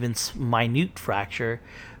 And an even minute fraction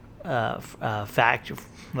is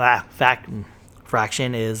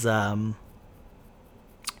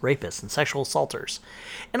rapists and sexual assaulters.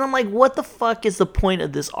 And I'm like, what the fuck is the point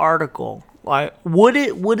of this article? Like, what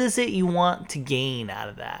is it you want to gain out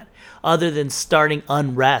of that, other than starting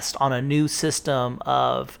unrest on a new system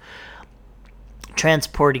of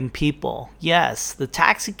transporting people? Yes, the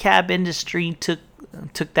taxi cab industry took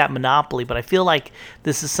that monopoly, but I feel like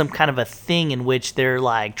this is some kind of a thing in which they're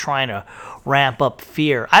like trying to ramp up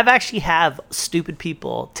fear. I've actually have stupid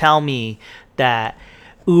people tell me that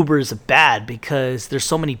Uber is bad because there's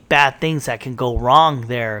so many bad things that can go wrong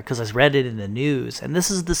there, because I read it in the news. And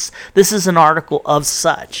this is an article of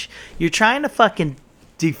such. You're trying to fucking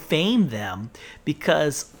defame them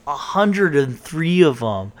because 103 of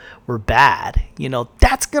them were bad. You know,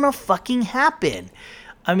 that's gonna fucking happen.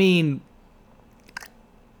 I mean,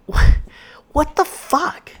 what the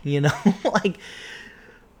fuck, you know? Like,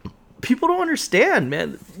 people don't understand,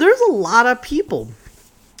 man. There's a lot of people,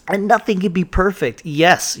 and nothing can be perfect.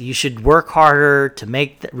 Yes, you should work harder to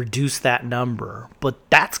reduce that number, but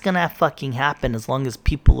that's gonna fucking happen as long as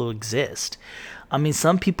people exist. I mean,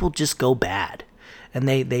 some people just go bad, and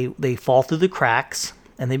they fall through the cracks,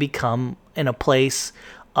 and they become in a place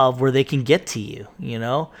of where they can get to you, you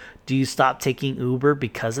know? Do you stop taking Uber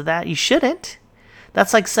because of that? You shouldn't.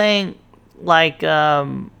 That's like saying, like,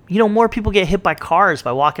 more people get hit by cars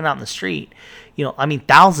by walking out in the street. I mean,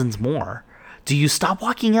 thousands more. Do you stop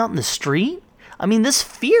walking out in the street? I mean, this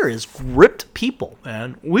fear has gripped people,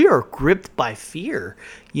 man. We are gripped by fear,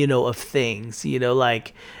 of things.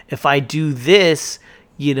 Like, if I do this,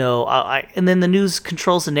 and then the news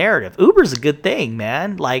controls the narrative. Uber's a good thing,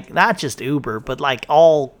 man. Like, not just Uber, but like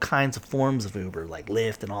all kinds of forms of Uber, like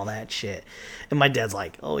Lyft and all that shit. And my dad's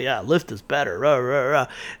like, oh yeah, Lyft is better. Rah, rah, rah.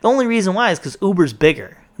 The only reason why is because Uber's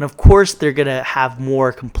bigger. And of course they're going to have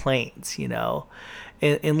more complaints, And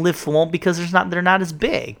Lyft won't because they're not as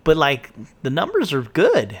big. But like, the numbers are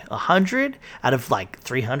good. 100 out of like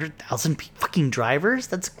 300,000 fucking drivers?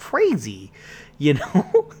 That's crazy,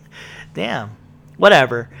 Damn.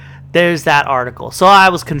 Whatever. There's that article. So I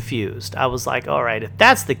was confused. I was like, all right, if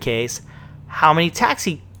that's the case, how many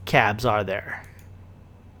taxi cabs are there?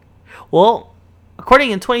 Well,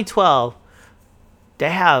 according in 2012,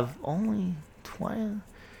 they have only 20.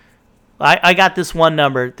 I got this one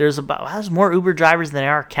number. There's more Uber drivers than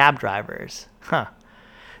there are cab drivers. Huh.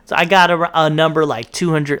 So I got a number like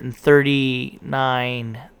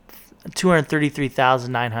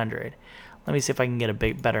 233,900. Let me see if I can get a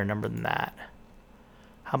better number than that.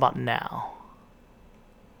 How about now?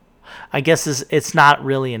 I guess it's not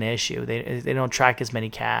really an issue. They don't track as many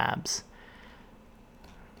cabs.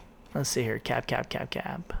 Let's see here. Cab.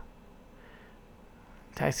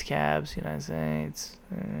 Taxi cabs, United States.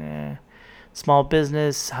 Small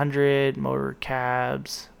business, 100. Motor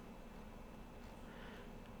cabs.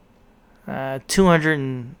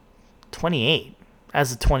 228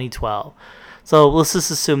 as of 2012. So let's just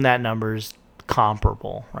assume that number's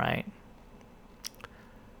comparable, right?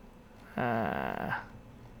 I'm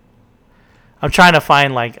trying to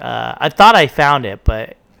find I thought I found it,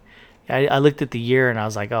 but I looked at the year and I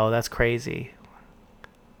was like, oh, that's crazy.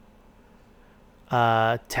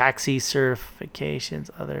 Taxi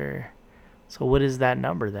certifications, other. So what is that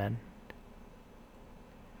number then?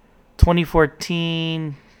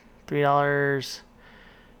 2014, $3.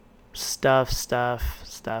 Stuff.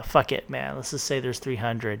 Fuck it, man. Let's just say there's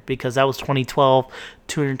 300 because that was 2012,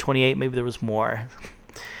 228. Maybe there was more.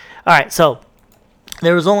 All right, so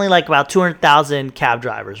there was only like about 200,000 cab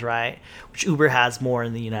drivers, right? Which Uber has more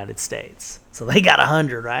in the United States. So they got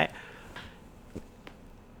 100, right?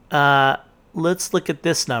 Let's look at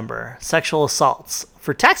this number. Sexual assaults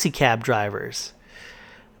for taxi cab drivers.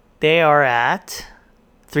 They are at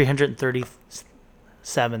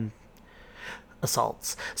 337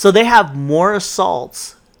 assaults. So they have more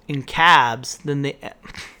assaults in cabs than they...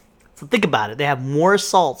 So think about it. They have more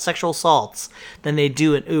sexual assaults, than they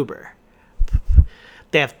do in Uber.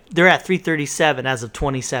 They're at 337 as of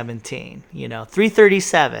 2017.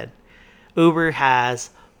 337. Uber has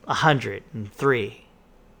 103.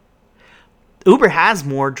 Uber has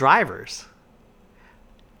more drivers,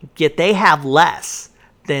 yet they have less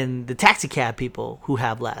than the taxi cab people who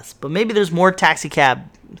have less. But maybe there's more taxi cab.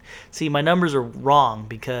 See, my numbers are wrong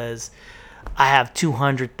because I have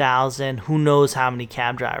 200,000. Who knows how many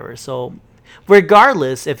cab drivers? So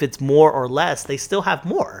regardless if it's more or less, they still have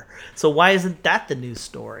more. So why isn't that the news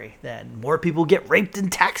story then? More people get raped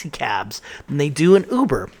in taxi cabs than they do in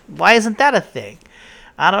Uber. Why isn't that a thing?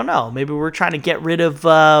 I don't know. Maybe we're trying to get rid of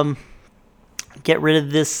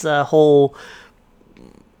this whole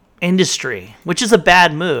industry, which is a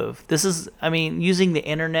bad move. This is, using the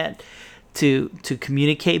internet to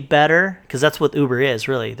communicate better, because that's what Uber is,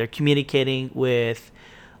 really. They're communicating with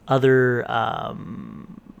other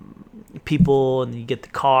people, and you get the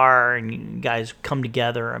car, and you guys come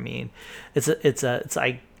together. It's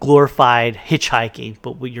like glorified hitchhiking,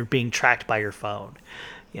 but you're being tracked by your phone.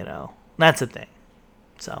 That's the thing.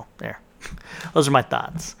 So there. Those are my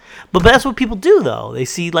thoughts. But that's what people do, though. They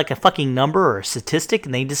see like a fucking number or a statistic,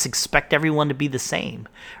 and they just expect everyone to be the same.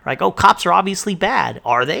 Like, oh, cops are obviously bad.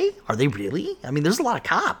 Are they? Are they really? There's a lot of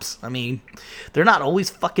cops. They're not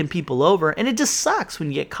always fucking people over, and it just sucks when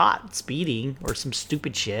you get caught speeding or some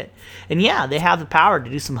stupid shit. And yeah, they have the power to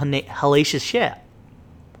do some hellacious shit.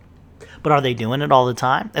 But are they doing it all the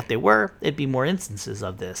time? If they were, it'd be more instances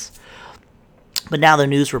of this. But now the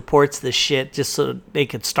news reports this shit just so they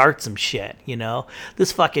could start some shit,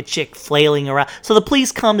 This fucking chick flailing around. So the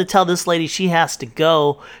police come to tell this lady she has to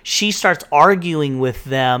go. She starts arguing with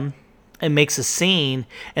them and makes a scene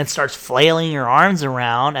and starts flailing her arms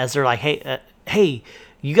around as they're like, hey,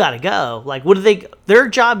 you gotta go. Like, what do they? Their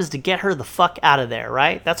job is to get her the fuck out of there,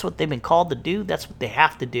 right? That's what they've been called to do. That's what they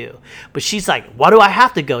have to do. But she's like, why do I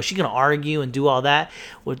have to go? She's gonna argue and do all that.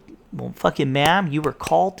 Well, fucking ma'am, you were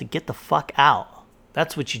called to get the fuck out.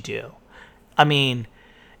 That's what you do. I mean,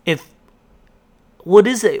 what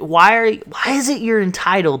is it? Why is it you're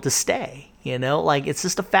entitled to stay? Like, it's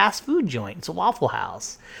just a fast food joint. It's a Waffle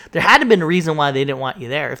House. There had to have been a reason why they didn't want you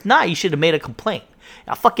there. If not, you should have made a complaint.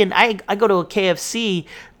 I go to a KFC.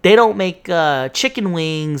 They don't make chicken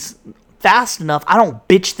wings fast enough. I don't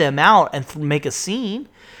bitch them out and make a scene.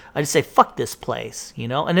 I just say, fuck this place,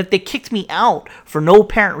 And if they kicked me out for no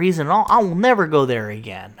apparent reason at all, I will never go there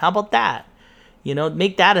again. How about that?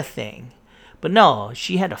 Make that a thing. But no,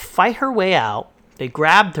 she had to fight her way out. They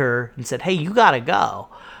grabbed her and said, hey, you gotta go.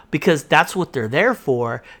 Because that's what they're there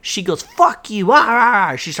for. She goes, fuck you.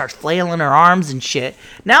 She starts flailing her arms and shit.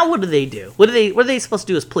 Now what do they do? What are they supposed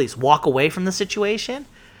to do as police? Walk away from the situation?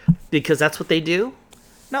 Because that's what they do?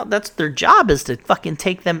 No, that's their job, is to fucking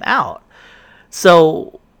take them out.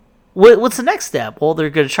 So what's the next step? Well, they're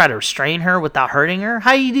going to try to restrain her without hurting her?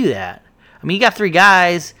 How do you do that? I mean, you got 3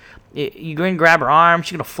 guys. You go and grab her arm.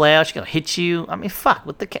 She's going to flail. She's going to hit you. I mean, fuck.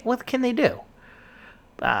 What can they do?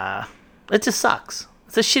 It just sucks.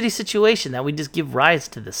 It's a shitty situation that we just give rise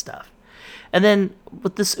to this stuff. And then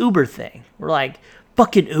with this Uber thing, we're like,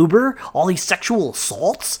 fucking Uber? All these sexual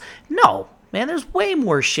assaults? No, man, there's way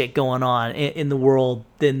more shit going on in the world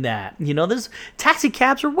than that. There's taxi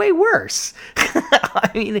cabs are way worse.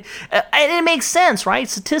 I mean, it makes sense, right?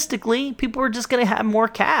 Statistically, people are just going to have more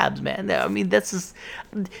cabs, man. I mean, that's just...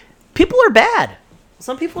 People are bad.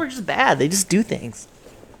 Some people are just bad. They just do things.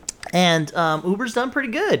 And Uber's done pretty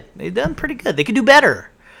good. They've done pretty good. They could do better.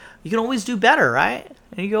 You can always do better, right?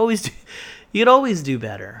 You can always do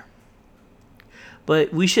better.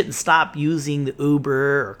 But we shouldn't stop using the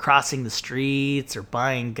Uber or crossing the streets or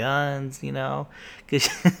buying guns, Because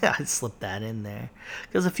I slipped that in there.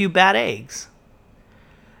 Because a few bad eggs.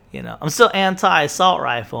 I'm still anti-assault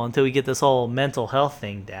rifle until we get this whole mental health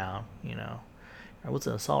thing down, What's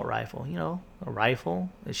an assault rifle? A rifle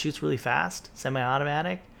that shoots really fast,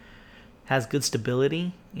 semi-automatic. Has good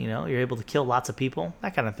stability, you're able to kill lots of people,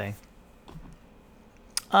 that kind of thing.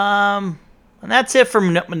 And that's it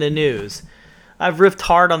from the news. I've riffed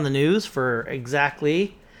hard on the news for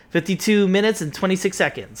exactly 52 minutes and 26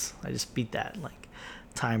 seconds. I just beat that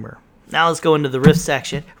timer. Now let's go into the riff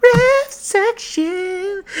section. Riff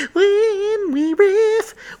section. When we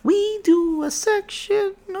riff, we do a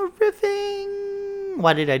section of riffing.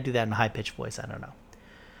 Why did I do that in a high-pitched voice? I don't know.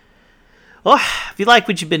 Well, if you like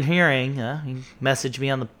what you've been hearing, you can message me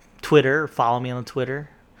on the Twitter, or follow me on the Twitter.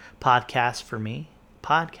 Podcast for me.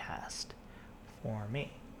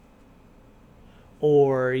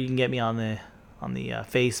 Or you can get me on the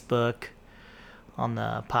Facebook, on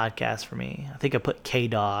the podcast for me. I think I put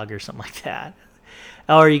K-Dog or something like that.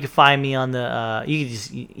 Or you can find me on the, you can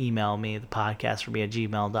just email me, the podcast for me at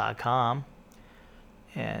gmail.com.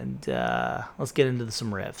 And let's get into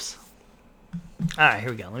some riffs. All right, here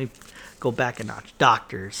we go. Let me go back a notch.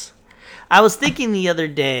 Doctors. I was thinking the other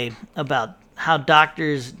day about how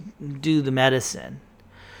doctors do the medicine.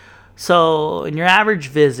 So in your average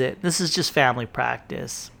visit, this is just family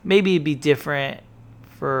practice. Maybe it'd be different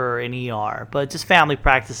for an ER, but just family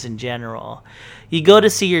practice in general. You go to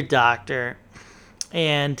see your doctor,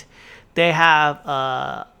 and they have,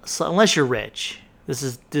 so unless you're rich,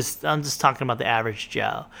 I'm just talking about the average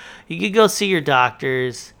Joe. You could go see your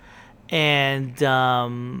doctors, and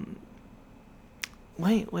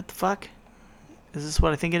wait, what the fuck? Is this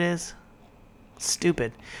what I think it is?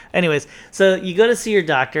 Stupid. Anyways, so you go to see your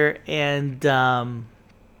doctor, and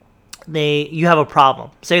you have a problem.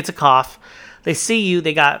 Say it's a cough. They see you.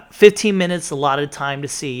 They got 15 minutes allotted time to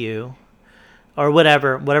see you, or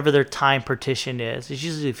whatever their time partition is. It's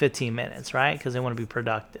usually 15 minutes, right? Because they want to be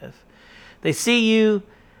productive. They see you.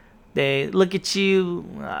 They look at you,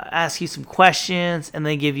 ask you some questions, and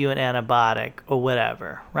they give you an antibiotic or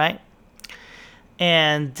whatever, right?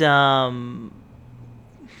 And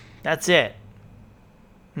that's it.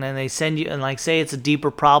 And then they send you, and say it's a deeper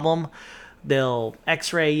problem, they'll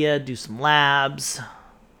x-ray you, do some labs,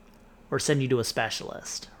 or send you to a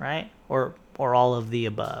specialist, right? Or all of the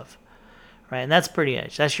above, right? And that's pretty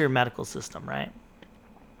much, that's your medical system, right?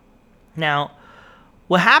 Now,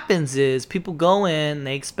 what happens is people go in,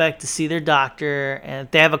 they expect to see their doctor, and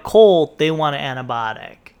if they have a cold, they want an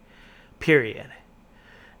antibiotic. period.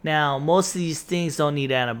 Now, most of these things don't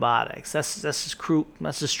need antibiotics. That's just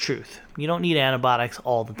truth. You don't need antibiotics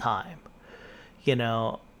all the time. You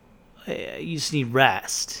know, you just need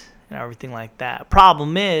rest and everything like that.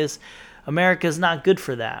 Problem is, America's not good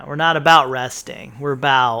for that. We're not about resting. We're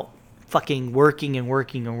about fucking working and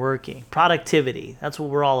working and working. Productivity. That's what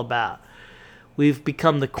we're all about. We've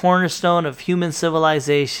become the cornerstone of human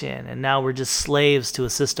civilization, and now we're just slaves to a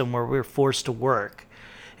system where we're forced to work.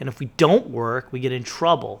 And if we don't work, we get in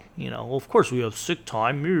trouble. You know, well, of course we have sick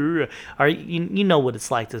time. Or you know what it's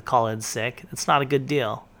like to call in sick. It's not a good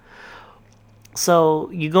deal. So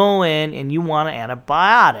you go in and you want an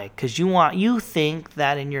antibiotic because you think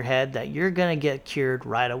that in your head that you're gonna get cured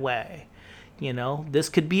right away. You know, this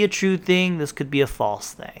could be a true thing. This could be a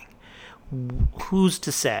false thing. Who's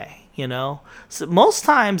to say? You know, so most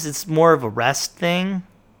times it's more of a rest thing,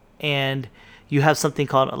 and you have something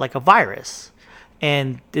called like a virus.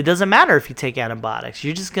 And it doesn't matter if you take antibiotics.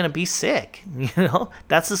 You're just going to be sick. You know,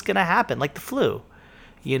 that's just going to happen, like the flu.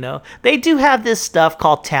 You know, they do have this stuff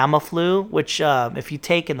called Tamiflu, which if you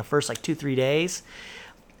take in the first like 2-3 days,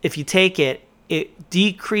 if you take it, it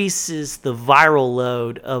decreases the viral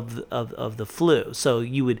load of the flu. So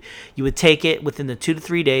you would take it within the 2 to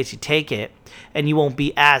 3 days. You take it, and you won't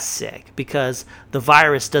be as sick because the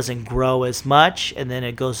virus doesn't grow as much, and then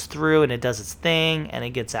it goes through and it does its thing and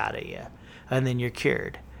it gets out of you. And then you're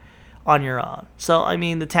cured on your own. So, I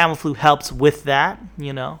mean, the Tamiflu helps with that,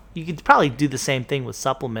 you know. You could probably do the same thing with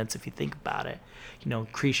supplements if you think about it. You know,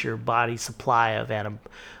 increase your body's supply of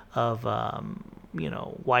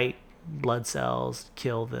white blood cells,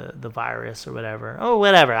 kill the virus or whatever. Oh,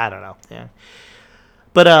 whatever, I don't know. Yeah.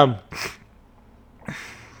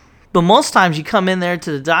 But most times you come in there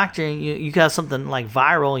to the doctor and you got something like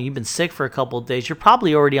viral and you've been sick for a couple of days. You're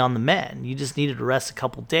probably already on the mend. You just needed to rest a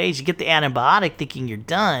couple of days. You get the antibiotic thinking you're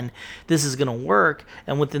done. This is going to work.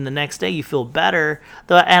 And within the next day you feel better.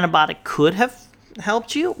 The antibiotic could have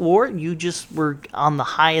helped you, or you just were on the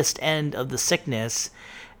highest end of the sickness.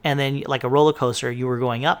 And then like a roller coaster, you were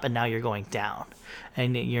going up and now you're going down.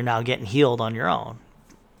 And you're now getting healed on your own.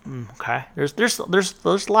 Okay? There's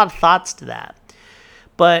a lot of thoughts to that.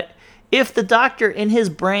 But if the doctor in his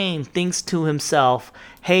brain thinks to himself,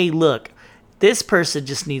 hey, look, this person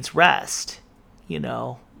just needs rest, you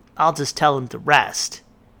know, I'll just tell him to rest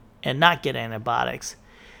and not get antibiotics.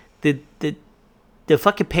 The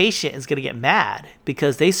fucking patient is going to get mad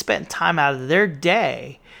because they spent time out of their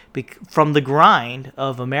day from the grind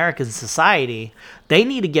of American society. They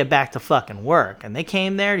need to get back to fucking work, and they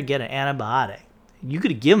came there to get an antibiotic. You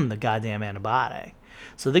could have given them the goddamn antibiotic.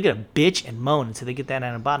 So they're going to bitch and moan until they get that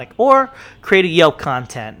antibiotic. Or create a Yelp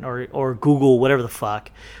content or Google, whatever the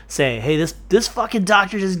fuck. Say, hey, this fucking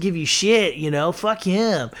doctor doesn't give you shit, you know? Fuck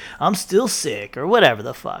him. I'm still sick, or whatever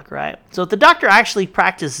the fuck, right? So if the doctor actually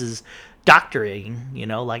practices doctoring, you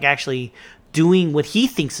know, like actually doing what he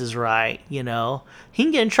thinks is right, you know, he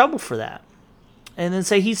can get in trouble for that. And then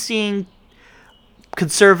say he's seeing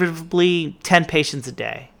conservatively 10 patients a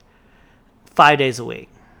day, 5 days a week.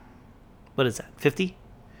 What is that, 50?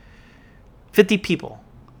 50 people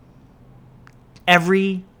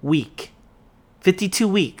every week, 52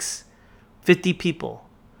 weeks, 50 people.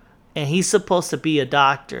 And he's supposed to be a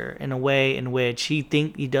doctor in a way in which he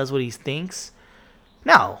does what he thinks.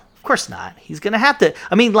 No, of course not. He's going to have to,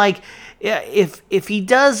 I mean, like, if he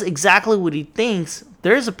does exactly what he thinks,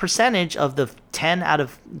 there's a percentage of the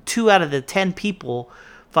 2 out of the 10 people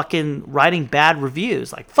fucking writing bad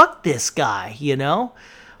reviews. Like, fuck this guy, you know?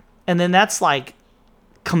 And then that's like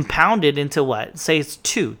compounded into what? Say it's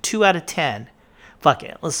 2 out of 10. Fuck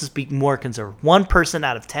it. Let's just be more conservative. 1 person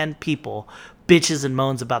out of 10 people bitches and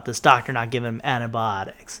moans about this doctor not giving him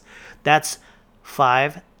antibiotics. That's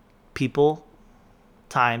 5 people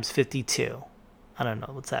times 52. I don't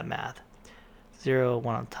know. What's that math? 0,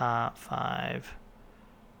 1 on top, 5,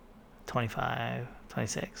 25,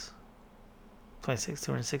 26. 26,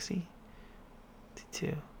 260?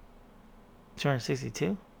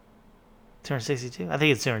 262? 262? I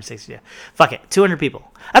think it's 262. Fuck it. 200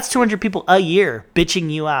 people. That's 200 people a year bitching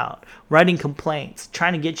you out, writing complaints,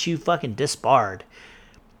 trying to get you fucking disbarred.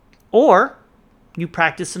 Or you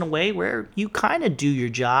practice in a way where you kind of do your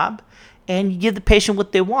job and you give the patient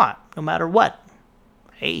what they want, no matter what.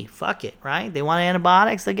 Hey, fuck it, right? They want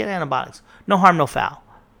antibiotics, they get antibiotics. No harm, no foul.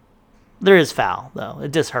 There is foul, though.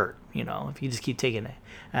 It does hurt, you know. If you just keep taking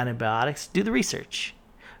antibiotics, do the research.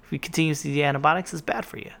 If you continue to do antibiotics, it's bad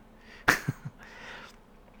for you.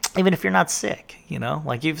 Even if you're not sick, you know,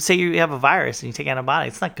 like you say you have a virus and you take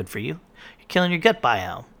antibiotics, it's not good for you. You're killing your gut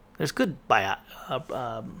biome. There's good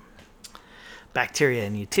bacteria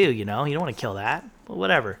in you too, you know. You don't want to kill that, but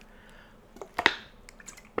whatever.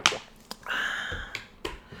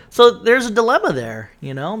 So there's a dilemma there,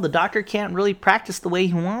 you know? The doctor can't really practice the way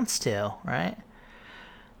he wants to, right?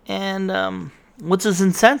 And what's his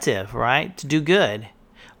incentive, right? To do good.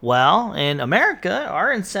 Well, in America,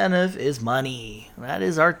 our incentive is money. That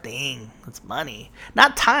is our thing. It's money.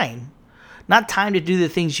 Not time. Not time to do the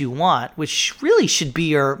things you want, which really should be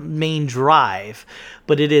your main drive,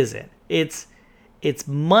 but it isn't. It's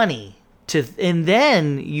money to, and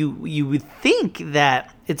then you would think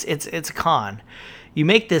that it's a con. You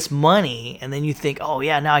make this money, and then you think, oh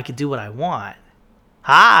yeah, now I can do what I want.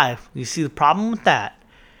 You see the problem with that?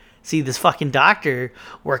 See this fucking doctor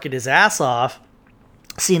working his ass off,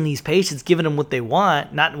 seeing these patients, giving them what they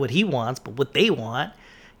want, not what he wants, but what they want.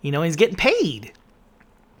 You know, he's getting paid.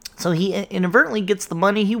 So he inadvertently gets the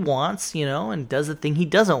money he wants, you know, and does the thing he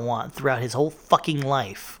doesn't want throughout his whole fucking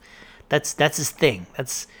life. That's his thing.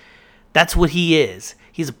 That's what he is.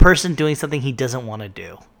 He's a person doing something he doesn't want to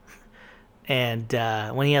do. And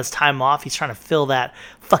when he has time off, he's trying to fill that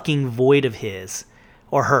fucking void of his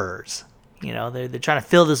or hers. You know, they're trying to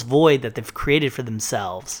fill this void that they've created for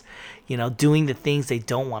themselves, you know, doing the things they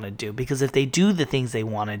don't want to do. Because if they do the things they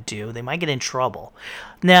want to do, they might get in trouble.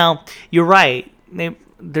 Now, you're right.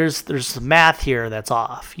 There's some math here that's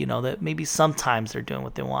off, you know, that maybe sometimes they're doing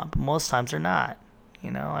what they want, but most times they're not. You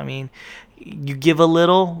know, I mean, you give a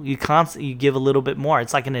little, you give a little bit more.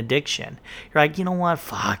 It's like an addiction. You're like, you know what?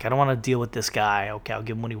 Fuck, I don't want to deal with this guy. Okay, I'll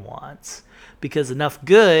give him what he wants. Because enough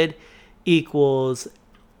good equals,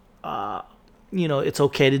 you know, it's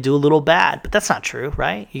okay to do a little bad. But that's not true,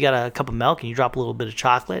 right? You got a cup of milk and you drop a little bit of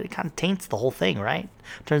chocolate. It kind of taints the whole thing, right?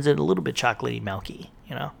 Turns it a little bit chocolatey, milky,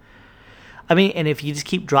 you know? I mean, and if you just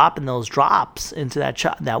keep dropping those drops into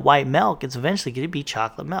that white milk, it's eventually going to be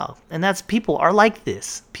chocolate milk. And people are like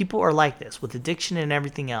this. People are like this with addiction and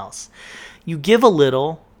everything else. You give a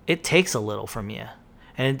little, it takes a little from you.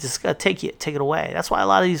 And it's just going to take it away. That's why a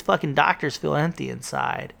lot of these fucking doctors feel empty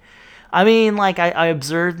inside. I mean, like, I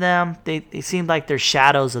observe them. They seem like they're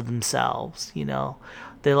shadows of themselves, you know.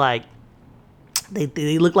 They're like,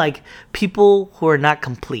 they look like people who are not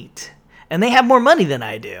complete. And they have more money than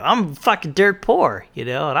I do. I'm fucking dirt poor, you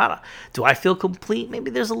know. And do I feel complete? Maybe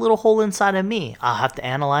there's a little hole inside of me. I'll have to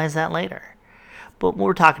analyze that later. But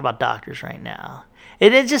we're talking about doctors right now.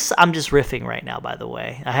 I'm just riffing right now, by the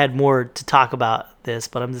way. I had more to talk about this,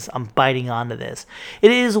 but I'm biting onto this.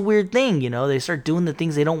 It is a weird thing, you know. They start doing the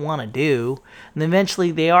things they don't want to do, and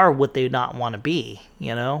eventually they are what they not want to be,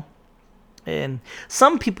 you know. And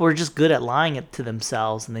some people are just good at lying it to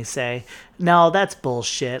themselves, and they say, no, that's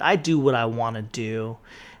bullshit. I do what I want to do.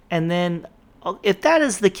 And then if that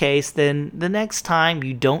is the case, then the next time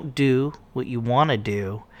you don't do what you want to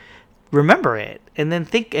do, remember it, and then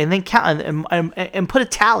think, and then count, and put a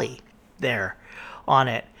tally there on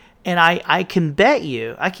it. And I can bet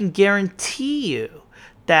you, I can guarantee you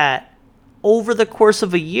that over the course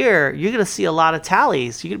of a year, you're going to see a lot of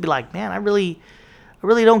tallies. You're going to be like, man, I really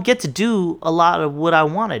don't get to do a lot of what I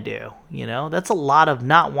want to do, you know? That's a lot of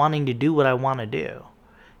not wanting to do what I want to do,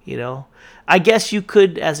 you know? I guess you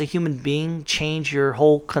could, as a human being, change your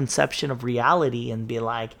whole conception of reality and be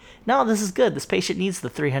like, no, this is good. This patient needs the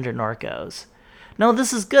 300 Norcos. No,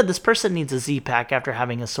 this is good. This person needs a Z-Pack after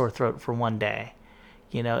having a sore throat for one day.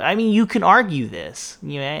 You know, I mean, you can argue this,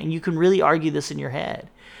 you know, and you can really argue this in your head.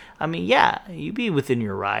 I mean, yeah, you'd be within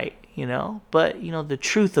your right, you know? But, you know, the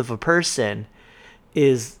truth of a person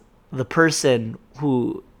is the person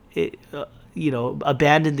who, you know,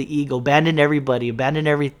 abandoned the ego, abandoned everybody, abandoned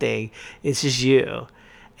everything. It's just you.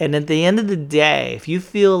 And at the end of the day, if you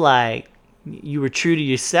feel like you were true to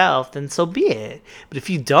yourself, then so be it. But if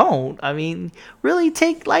you don't, I mean, really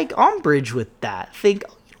take like umbrage with that. Think,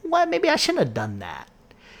 you know what, maybe I shouldn't have done that.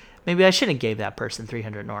 Maybe I shouldn't have gave that person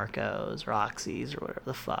 300 Norcos or Oxys or whatever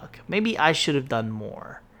the fuck. Maybe I should have done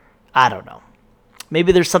more. I don't know.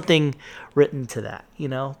 Maybe there's something written to that, you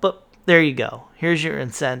know? But there you go. Here's your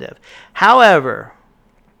incentive. However,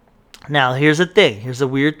 now here's the thing. Here's a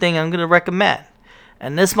weird thing I'm going to recommend.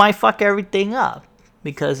 And this might fuck everything up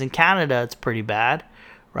because in Canada it's pretty bad,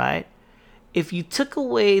 right? If you took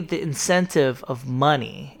away the incentive of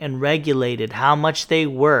money and regulated how much they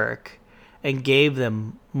work and gave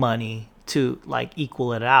them money to like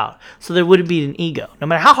equal it out, so there wouldn't be an ego. No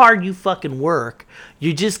matter how hard you fucking work,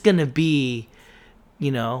 you're just going to be,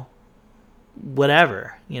 you know,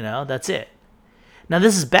 whatever, you know, that's it. Now,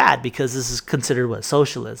 this is bad because this is considered what?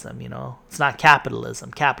 Socialism, you know. It's not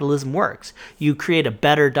capitalism. Capitalism works. You create a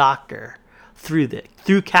better doctor through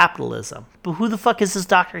capitalism. But who the fuck is this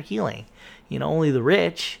doctor healing? You know, only the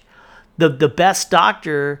rich. The best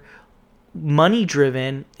doctor money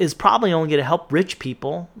driven is probably only going to help rich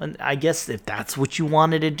people. And I guess if that's what you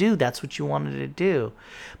wanted to do, that's what you wanted to do.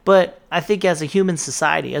 But I think as a human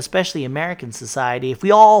society, especially American society, if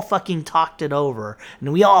we all fucking talked it over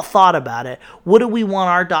and we all thought about it, what do we want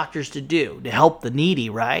our doctors to do? To help the needy,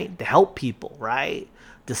 right? To help people, right?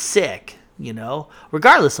 The sick,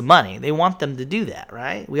 regardless of money. They want them to do that,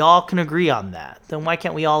 right? We all can agree on that. Then why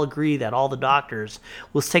can't we all agree that all the doctors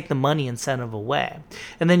will take the money incentive away?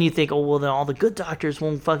 And then you think, oh, well, then all the good doctors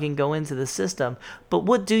won't fucking go into the system. But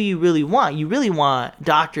what do you really want? You really want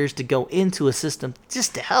doctors to go into a system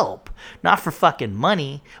just to help, not for fucking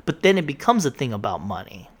money. But then it becomes a thing about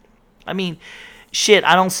money. I mean, shit,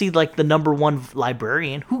 I don't see like the number one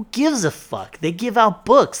librarian. Who gives a fuck? They give out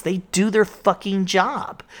books. They do their fucking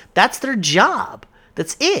job. That's their job.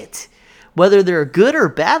 That's it. Whether they're a good or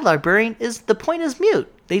bad librarian, the point is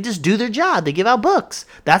mute. They just do their job. They give out books.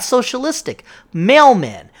 That's socialistic.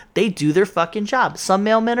 Mailmen, they do their fucking job. Some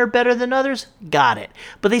mailmen are better than others. Got it.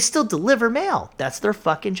 But they still deliver mail. That's their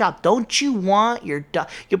fucking job. Don't you want your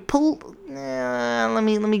let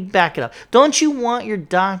me back it up. Don't you want your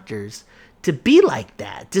doctors to be like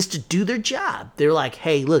that, just to do their job? They're like,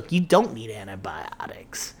 hey, look, you don't need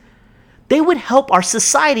antibiotics. They would help our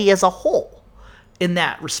society as a whole in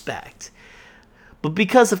that respect. But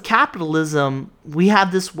because of capitalism, we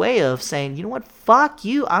have this way of saying, you know what, fuck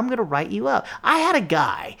you, I'm going to write you up. I had a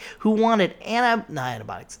guy who wanted not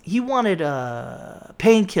antibiotics, he wanted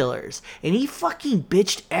painkillers, and he fucking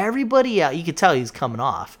bitched everybody out. You could tell he was coming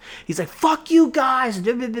off. He's like, fuck you guys,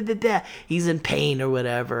 he's in pain or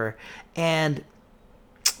whatever. And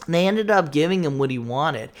they ended up giving him what he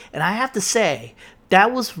wanted. And I have to say,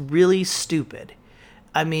 that was really stupid.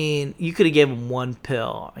 I mean, you could have given him one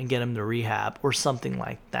pill and get him to rehab or something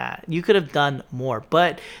like that. You could have done more.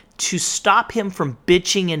 But to stop him from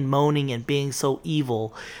bitching and moaning and being so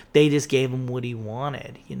evil, they just gave him what he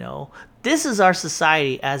wanted, This is our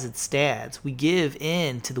society as it stands. We give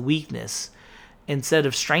in to the weakness instead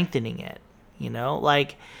of strengthening it,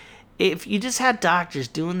 Like, if you just had doctors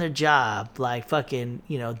doing their job, like fucking,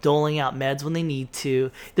 doling out meds when they need to,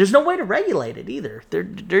 there's no way to regulate it either.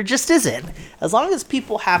 There just isn't. As long as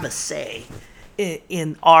people have a say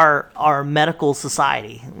in our medical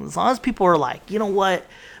society, as long as people are like, you know what,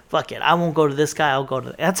 fuck it, I won't go to this guy, I'll go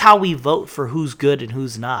to... That's how we vote for who's good and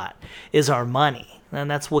who's not, is our money. And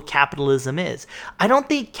that's what capitalism is. I don't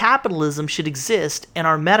think capitalism should exist in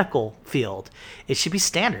our medical field. It should be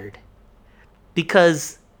standard.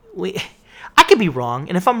 Because... I could be wrong,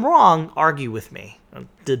 and if I'm wrong, argue with me,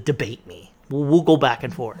 debate me. We'll go back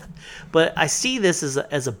and forth. But I see this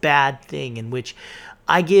as a bad thing in which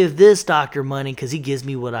I give this doctor money because he gives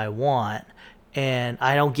me what I want, and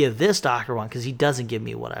I don't give this doctor one because he doesn't give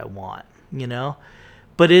me what I want,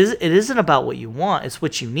 But it isn't about what you want, it's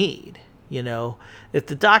what you need, If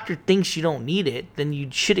the doctor thinks you don't need it, then you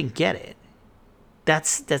shouldn't get it.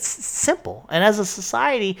 That's simple. And as a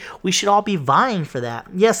society, we should all be vying for that.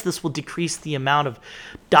 Yes, this will decrease the amount of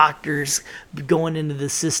doctors going into the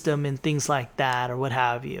system and things like that or what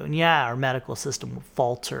have you. And yeah, our medical system will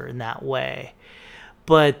falter in that way.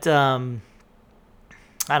 But I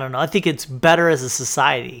don't know. I think it's better as a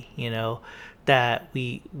society, that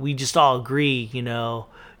we just all agree,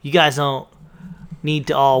 you guys don't need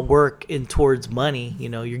to all work in towards money,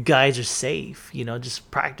 your guys are safe,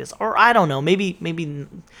 just practice. Or I don't know, maybe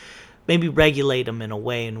regulate them in a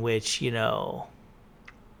way in which,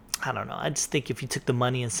 I don't know. I just think if you took the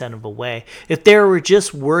money incentive away, if they were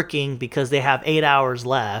just working because they have 8 hours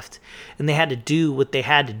left and they had to do what they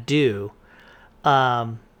had to do,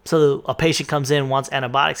 so a patient comes in and wants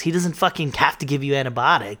antibiotics, he doesn't fucking have to give you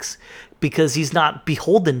antibiotics because he's not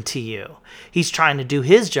beholden to you. He's trying to do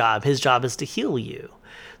his job. His job is to heal you.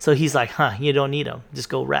 So he's like, you don't need them. Just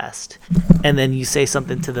go rest. And then you say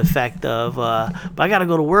something to the effect of, but I got to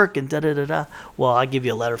go to work and da-da-da-da. Well, I give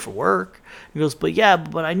you a letter for work. He goes, but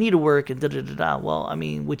I need to work and da-da-da-da. Well, I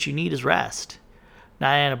mean, what you need is rest,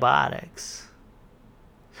 not antibiotics.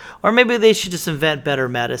 Or maybe they should just invent better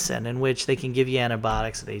medicine in which they can give you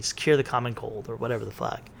antibiotics and they just cure the common cold or whatever the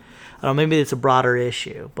fuck. I don't know, maybe it's a broader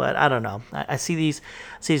issue, but I don't know. I see these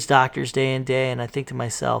doctors day in day, and I think to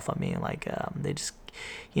myself, they just,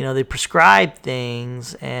 they prescribe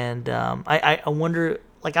things, and I wonder,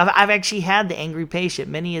 like, I've actually had the angry patient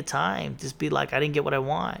many a time just be like, I didn't get what I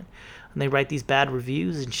want, and they write these bad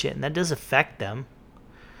reviews and shit, and that does affect them.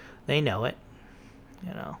 They know it,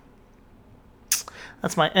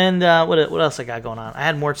 That's my, and what else I got going on? I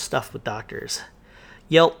had more stuff with doctors.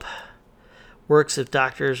 Yelp works if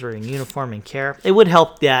doctors were in uniform and care. It would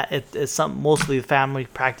help that if mostly family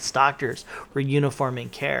practice doctors were uniform in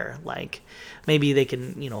care. Like maybe they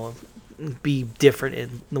can, be different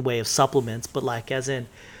in the way of supplements, but like as in,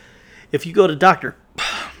 if you go to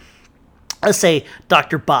let's say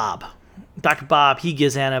Dr. Bob. Dr. Bob, he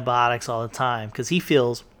gives antibiotics all the time because he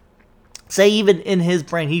feels, say even in his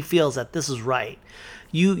brain, he feels that this is right.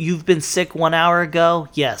 You've been sick 1 hour ago?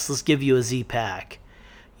 Yes, let's give you a Z-Pack,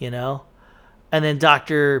 you know? And then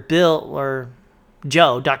Dr. Bill or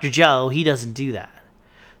Dr. Joe, he doesn't do that.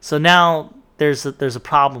 So now there's a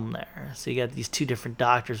problem there. So you got these two different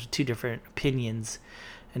doctors with two different opinions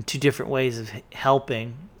and two different ways of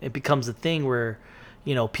helping. It becomes a thing where,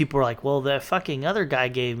 you know, people are like, well, that fucking other guy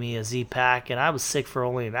gave me a Z-Pack and I was sick for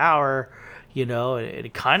only an hour. You know,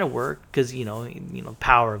 it kind of worked because, you know,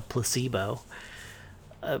 power of placebo.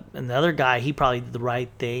 Another guy, he probably did the right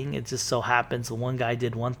thing. It just so happens the one guy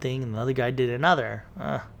did one thing and the other guy did another.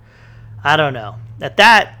 I don't know.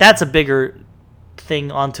 That's a bigger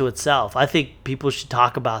thing onto itself. I think people should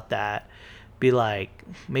talk about that. Be like,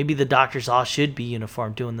 maybe the doctors all should be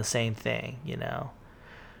uniform doing the same thing, you know.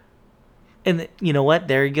 And you know what?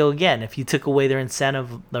 There you go again. If you took away their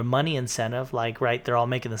incentive, their money incentive, like, right, they're all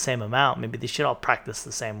making the same amount, maybe they should all practice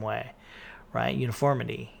the same way, right?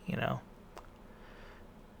 Uniformity, you know.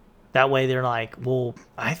 That way they're like, well,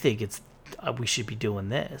 I think we should be doing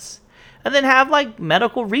this. And then have like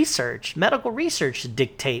medical research to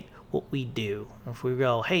dictate what we do. If we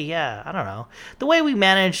go, hey, yeah, I don't know. The way we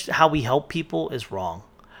manage how we help people is wrong.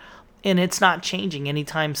 And it's not changing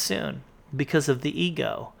anytime soon because of the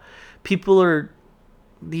ego.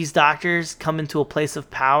 These doctors come into a place of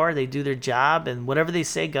power, they do their job, and whatever they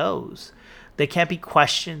say goes. They can't be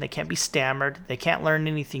questioned, they can't be stammered, they can't learn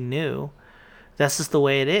anything new. That's just the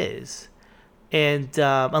way it is. And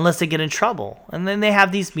unless they get in trouble. And then they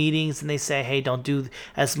have these meetings and they say, hey, don't do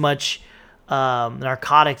as much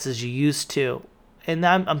narcotics as you used to. And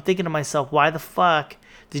I'm thinking to myself, why the fuck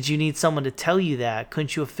did you need someone to tell you that?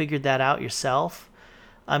 Couldn't you have figured that out yourself?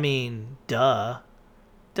 I mean, duh,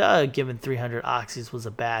 giving 300 oxys was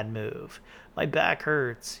a bad move. My back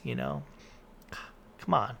hurts, you know.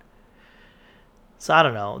 Come on. So I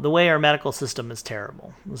don't know. The way our medical system is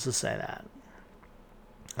terrible. Let's just say that.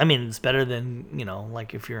 I mean, it's better than, you know,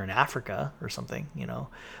 like if you're in Africa or something, you know,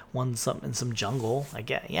 in some jungle. I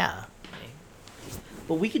get, yeah.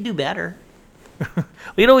 But we could do better.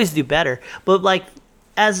 We could always do better. But like,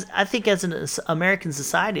 as an American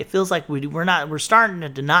society, it feels like we're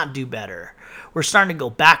starting to not do better. We're starting to go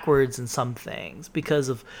backwards in some things because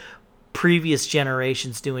of previous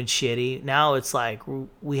generations doing shitty. Now it's like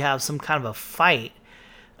we have some kind of a fight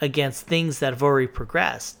against things that have already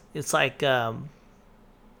progressed. It's like, I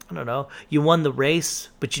don't know, you won the race,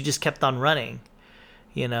 but you just kept on running.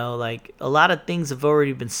 You know, like a lot of things have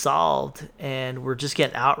already been solved and we're just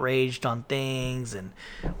getting outraged on things and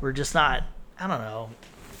we're just not, I don't know,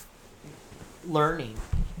 learning.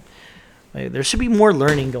 There should be more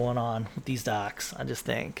learning going on with these docs, I just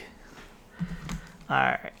think. All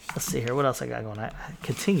right, let's see here. What else I got going on? I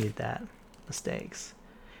continued that. Mistakes.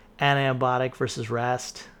 Antibiotic versus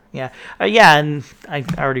rest. Yeah. Yeah, and I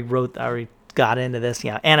already got into this.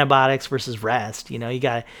 Yeah, antibiotics versus rest. You know, you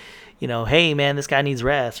got, you know, hey, man, this guy needs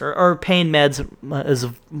rest. Or pain meds as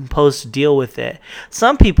opposed to deal with it.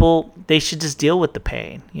 Some people, they should just deal with the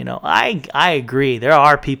pain. You know, I agree. There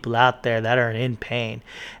are people out there that are in pain.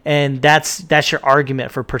 And that's your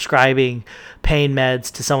argument for prescribing pain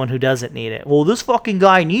meds to someone who doesn't need it. Well, this fucking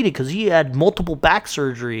guy needed it because he had multiple back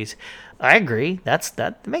surgeries. I agree.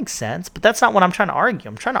 That makes sense. But that's not what I'm trying to argue.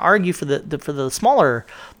 I'm trying to argue for the smaller,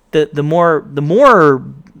 the more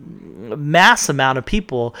mass amount of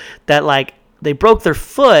people that, like, they broke their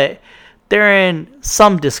foot, they're in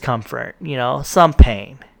some discomfort, you know, some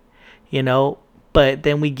pain, you know, but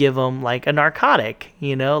then we give them like a narcotic,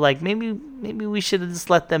 you know, like maybe we should have just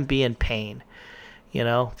let them be in pain, you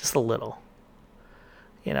know, just a little.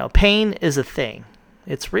 You know, pain is a thing.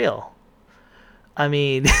 It's real. I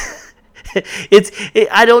mean,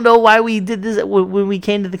 I don't know why we did this when we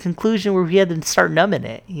came to the conclusion where we had to start numbing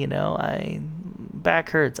it, you know.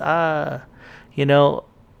 Back hurts. You know,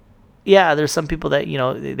 yeah, there's some people that, you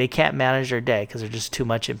know, they can't manage their day because they're just too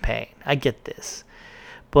much in pain. I get this.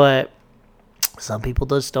 But some people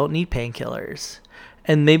just don't need painkillers.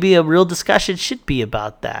 And maybe a real discussion should be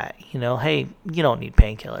about that. You know, hey, you don't need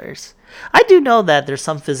painkillers. I do know that there's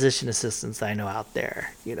some physician assistants that I know out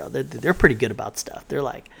there. You know, they're pretty good about stuff. They're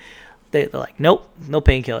like, nope, no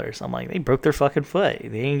painkillers. I'm like, they broke their fucking foot.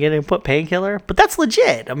 They ain't getting put painkiller. But that's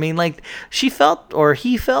legit. I mean, like, he felt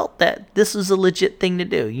that this was a legit thing to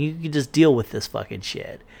do. You can just deal with this fucking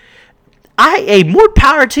shit. more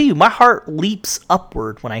power to you. My heart leaps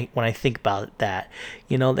upward when I think about that.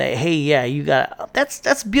 That, hey, yeah, you got,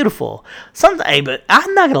 that's beautiful. Hey, but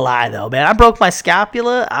I'm not gonna lie though, man. I broke my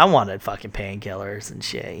scapula. I wanted fucking painkillers and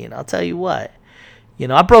shit. I'll tell you what.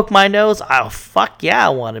 I broke my nose. Oh, fuck yeah, I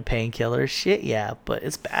wanted painkillers. Shit, yeah, but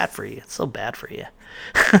it's bad for you. It's so bad for you.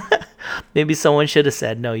 Maybe someone should have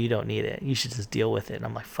said, no, you don't need it. You should just deal with it. And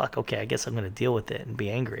I'm like, fuck, okay, I guess I'm going to deal with it and be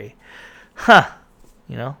angry.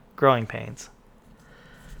 Growing pains.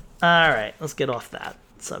 All right, let's get off that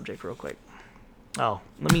subject real quick. Oh,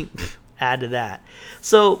 let me add to that.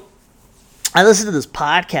 So I listened to this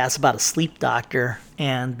podcast about a sleep doctor,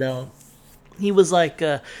 and he was like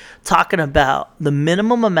talking about the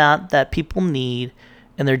minimum amount that people need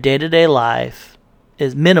in their day-to-day life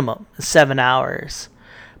is minimum 7 hours.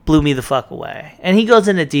 Blew me the fuck away. And he goes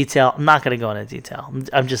into detail. I'm not going to go into detail.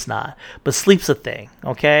 I'm just not. But sleep's a thing,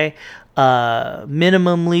 okay?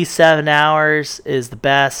 Minimally 7 hours is the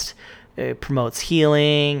best. It promotes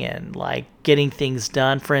healing and like getting things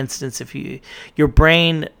done. For instance, if your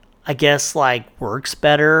brain, I guess, like works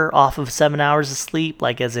better off of 7 hours of sleep,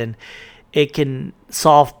 like as in it can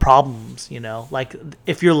solve problems, like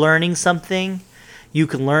if you're learning something, you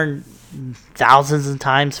can learn thousands of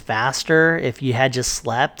times faster if you had just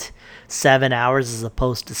slept 7 hours as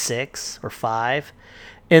opposed to 6 or 5.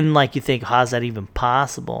 And like you think, how's that even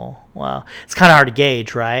possible? Well, it's kind of hard to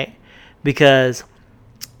gauge, right? Because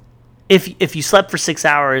if you slept for 6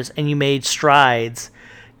 hours and you made strides,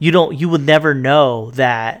 you would never know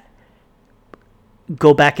that.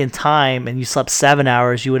 Go back in time and you slept 7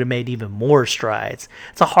 hours, you would have made even more strides.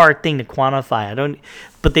 It's a hard thing to quantify.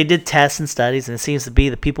 But they did tests and studies, and it seems to be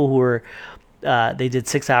the people who were they did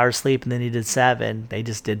 6 hours sleep and then they did 7, they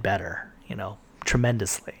just did better,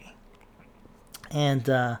 tremendously. And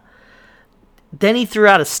then he threw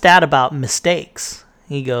out a stat about mistakes.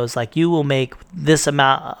 He goes like, you will make this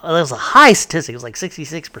amount. It was a high statistic. It was like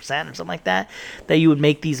 66% or something like that you would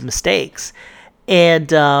make these mistakes. And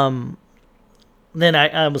then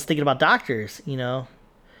I was thinking about doctors,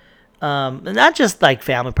 not just like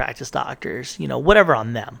family practice doctors, whatever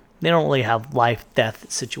on them. They don't really have life,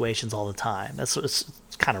 death situations all the time. It's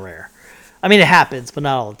kind of rare. I mean, it happens, but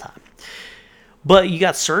not all the time. But you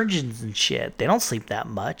got surgeons and shit. They don't sleep that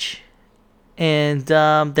much. And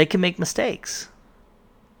they can make mistakes.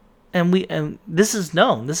 And this is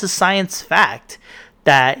known. This is science fact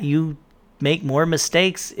that you make more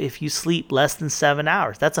mistakes if you sleep less than 7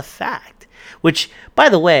 hours. That's a fact. Which, by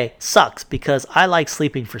the way, sucks because I like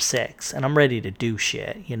sleeping for 6 and I'm ready to do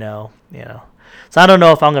shit, So I don't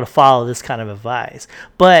know if I'm going to follow this kind of advice.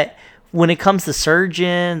 But when it comes to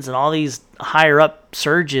surgeons and all these higher up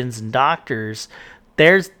surgeons and doctors,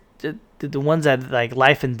 there's the ones that like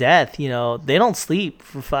life and death, they don't sleep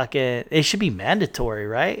for fucking, it should be mandatory,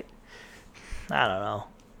 right? I don't know.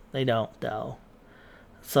 They don't though.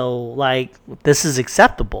 So like this is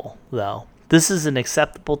acceptable though. This is an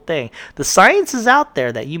acceptable thing. The science is out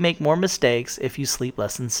there that you make more mistakes if you sleep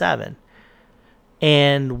less than 7.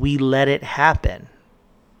 And we let it happen.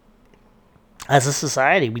 As a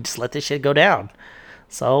society, we just let this shit go down.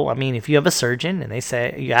 So, I mean, if you have a surgeon and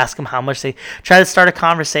you ask them how much they try to start a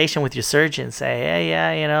conversation with your surgeon, say, hey,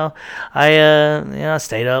 yeah, I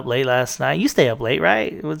stayed up late last night. You stay up late,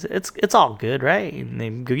 right? It's all good, right? And they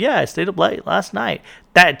go, yeah, I stayed up late last night.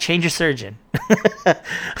 Change your surgeon.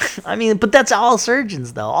 I mean, but that's all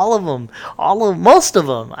surgeons though. Most of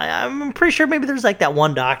them. I'm pretty sure maybe there's like that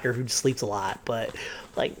one doctor who just sleeps a lot, but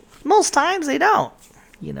like most times they don't.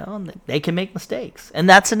 They can make mistakes. And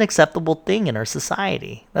that's an acceptable thing in our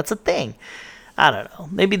society. That's a thing. I don't know.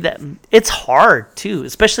 Maybe that it's hard too,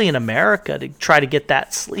 especially in America, to try to get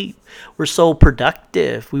that sleep. We're so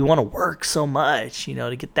productive. We want to work so much,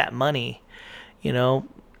 to get that money. It's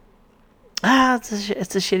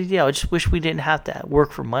a shitty deal. I just wish we didn't have to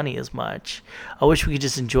work for money as much. I wish we could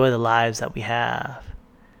just enjoy the lives that we have,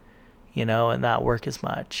 and not work as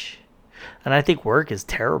much. And I think work is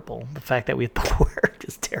terrible. The fact that we have to work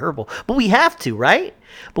is terrible. But we have to, right?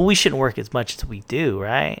 But we shouldn't work as much as we do,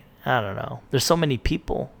 right? I don't know. There's so many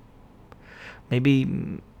people.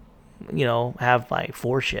 Maybe, have like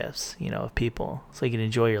 4 shifts, of people so you can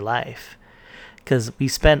enjoy your life. Because we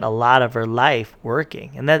spend a lot of our life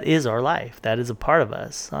working. And that is our life. That is a part of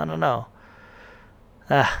us. I don't know.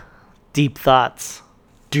 Deep thoughts.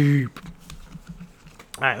 Deep.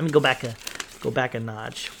 All right, let me go back a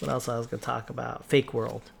notch. What else I was going to talk about? Fake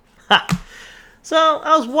world. So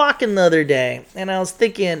I was walking the other day, and I was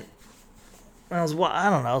thinking, I was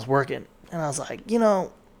working, and I was like,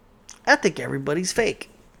 I think everybody's fake.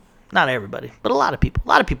 Not everybody, but a lot of people. A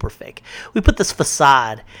lot of people are fake. We put this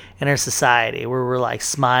facade in our society where we're like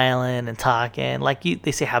smiling and talking. Like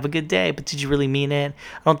they say, have a good day, but did you really mean it?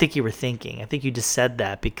 I don't think you were thinking. I think you just said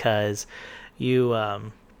that because you,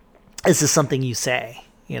 this is something you say,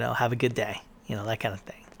 have a good day, that kind of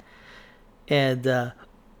thing. And,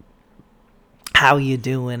 how you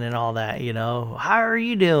doing and all that, how are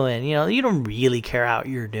you doing? You don't really care how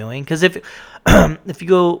you're doing. Because if you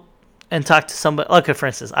go and talk to somebody, like for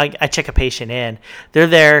instance, I check a patient in, they're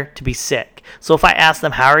there to be sick. So if I ask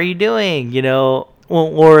them, how are you doing?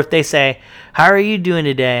 Or if they say, how are you doing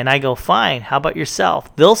today? And I go, fine. How about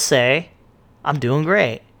yourself? They'll say, I'm doing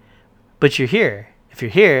great. But you're here. If you're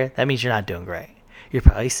here, that means you're not doing great. You're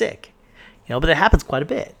probably sick. But that happens quite a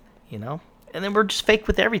bit, And then we're just fake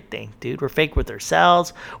with everything, dude. We're fake with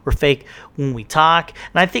ourselves. We're fake when we talk.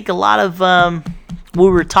 And I think a lot of what we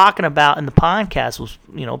were talking about in the podcast was,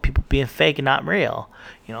 people being fake and not real.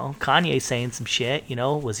 Kanye saying some shit,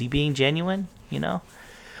 was he being genuine?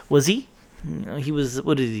 Was he? He was,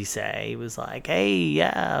 what did he say? He was like, hey,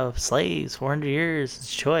 yeah, slaves, 400 years,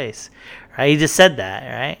 it's choice. Right? He just said that,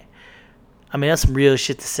 right? I mean, that's some real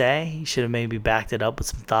shit to say. He should have maybe backed it up with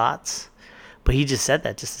some thoughts. But he just said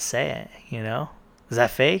that just to say it, Is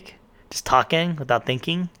that fake? Just talking without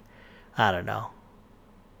thinking? I don't know.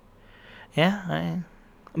 Yeah,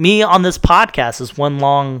 me on this podcast is one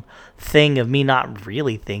long thing of me not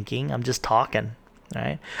really thinking. I'm just talking,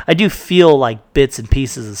 right? I do feel like bits and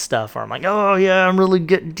pieces of stuff where I'm like, oh, yeah, I'm really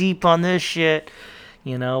getting deep on this shit,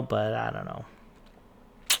 but I don't know.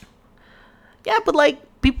 Yeah,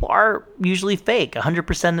 but people are usually fake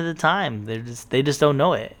 100% of the time. They just don't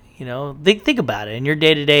know it. Think about it. In your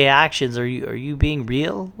day-to-day actions, are you being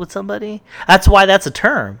real with somebody? That's why that's a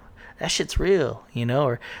term. That shit's real,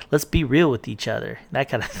 or let's be real with each other, that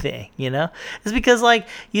kind of thing, It's because,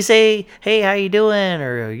 you say, hey, how you doing,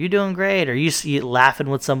 or are you doing great, or you laughing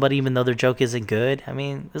with somebody even though their joke isn't good. I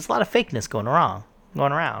mean, there's a lot of fakeness going around. Well,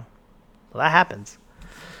 that happens.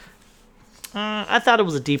 I thought it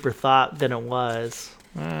was a deeper thought than it was.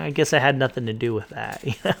 I guess it had nothing to do with that,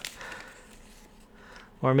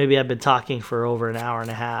 Or maybe I've been talking for over an hour and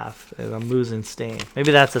a half and I'm losing steam.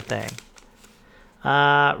 Maybe that's a thing.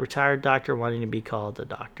 Retired doctor wanting to be called a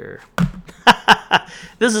doctor.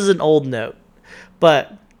 This is an old note.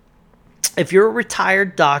 But if you're a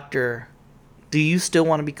retired doctor, do you still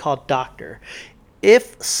want to be called doctor?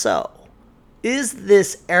 If so, is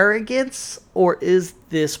this arrogance or is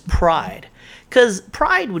this pride? Because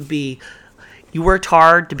pride would be you worked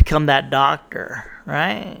hard to become that doctor,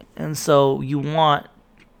 right? And so you want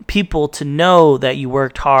people to know that you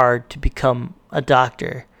worked hard to become a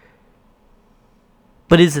doctor.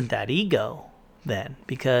 But isn't that ego then?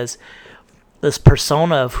 Because this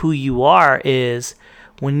persona of who you are is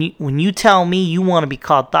when you tell me you want to be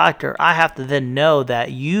called doctor, I have to then know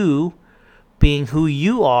that you, being who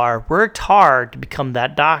you are, worked hard to become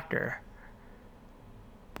that doctor.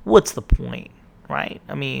 What's the point, right?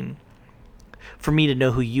 I mean, for me to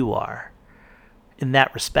know who you are in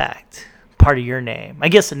that respect. Part of your name. I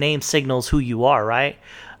guess the name signals who you are, right?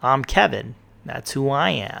 I'm Kevin. That's who I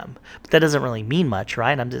am. But that doesn't really mean much,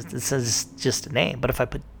 right? It's just a name. But if I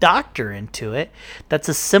put doctor into it, that's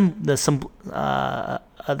there's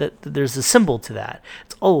a symbol to that.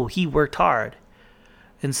 It's, he worked hard.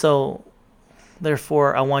 And so,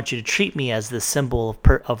 therefore, I want you to treat me as the symbol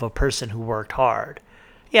of a person who worked hard.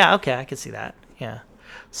 Yeah, okay, I can see that. Yeah.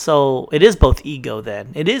 So it is both ego then.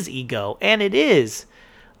 It is ego and it is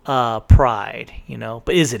pride,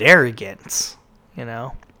 but is it arrogance,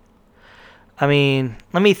 I mean,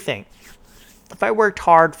 let me think. If I worked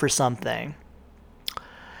hard for something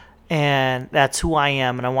and that's who I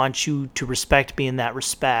am and I want you to respect me in that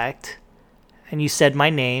respect, and you said my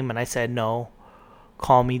name and I said, no,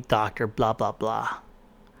 call me Dr. blah, blah, blah.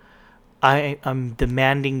 I'm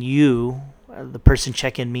demanding you, the person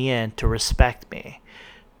checking me in, to respect me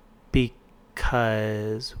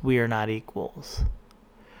because we are not equals.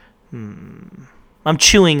 I'm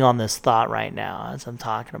chewing on this thought right now as I'm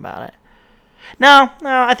talking about it. No,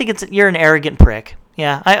 I think you're an arrogant prick.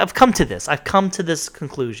 Yeah, I've come to this. I've come to this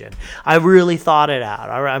conclusion. I really thought it out.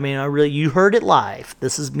 I mean, you heard it live.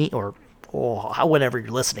 This is me, or whenever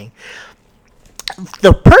you're listening.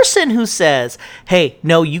 The person who says, hey,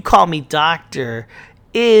 no, you call me doctor,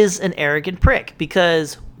 is an arrogant prick.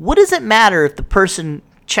 Because what does it matter if the person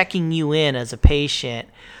checking you in as a patient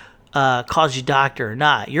calls you doctor or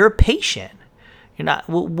not? You're a patient. You're not.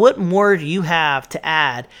 What more do you have to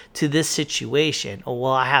add to this situation? Oh,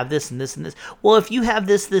 well, I have this and this and this. Well, if you have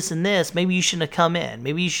this, this, and this, maybe you shouldn't have come in.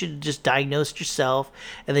 Maybe you should have just diagnosed yourself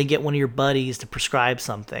and then get one of your buddies to prescribe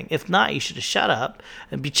something. If not, you should have shut up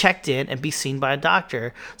and be checked in and be seen by a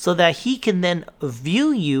doctor so that he can then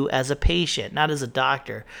view you as a patient, not as a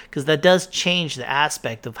doctor, because that does change the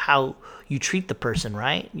aspect of how you treat the person,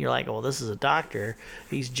 right? You're like, well, this is a doctor.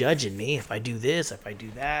 He's judging me if I do this, if I do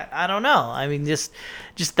that. I don't know. I mean, just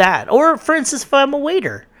that. Or for instance, if I'm a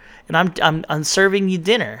waiter and I'm serving you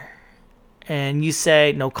dinner, and you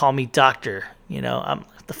say, no, call me doctor. I'm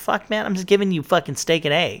the fuck, man. I'm just giving you fucking steak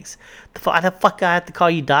and eggs. The fuck I have to call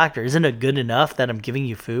you doctor? Isn't it good enough that I'm giving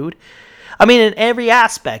you food? I mean, in every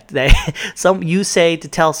aspect that you say to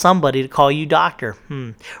tell somebody to call you doctor.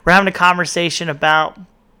 We're having a conversation about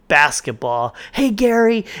basketball. Hey,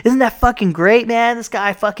 Gary, isn't that fucking great, man? This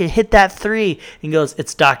guy fucking hit that 3. He goes,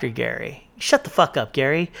 it's Dr. Gary. Shut the fuck up,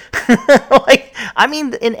 Gary.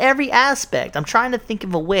 In every aspect, I'm trying to think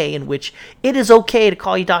of a way in which it is okay to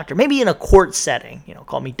call you doctor. Maybe in a court setting,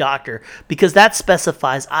 call me doctor, because that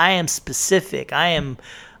specifies I am specific. I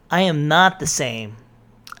am not the same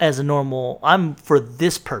as a normal. I'm for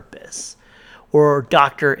this purpose. Or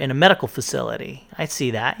doctor in a medical facility. I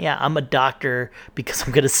see that. Yeah, I'm a doctor because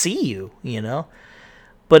I'm going to see you,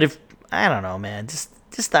 But if, I don't know, man, just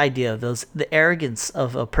the idea of the arrogance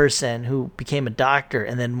of a person who became a doctor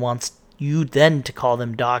and then wants you then to call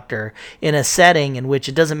them doctor in a setting in which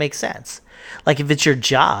it doesn't make sense. Like if it's your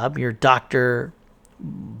job, you're Dr.,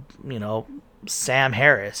 Sam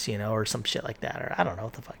Harris, or some shit like that. Or I don't know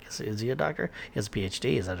what the fuck is he a doctor? He has a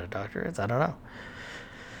PhD. Is that a doctor? I don't know.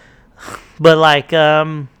 But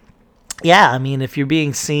if you're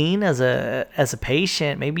being seen as a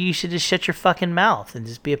patient, maybe you should just shut your fucking mouth and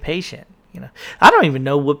just be a patient. I don't even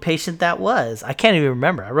know what patient that was. I can't even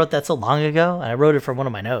remember. I wrote that so long ago, and I wrote it from one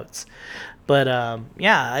of my notes. But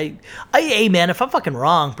hey man, if I'm fucking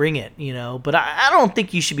wrong, bring it. But I don't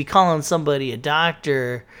think you should be calling somebody a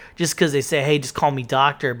doctor just because they say, hey, just call me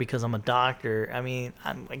doctor because I'm a doctor. I mean,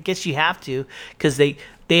 I guess you have to, because they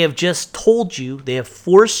have just told you, they have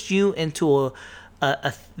forced you into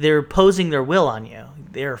they're imposing their will on you.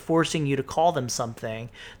 They're forcing you to call them something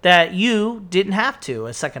that you didn't have to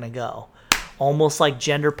a second ago. Almost like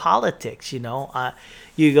gender politics, You go,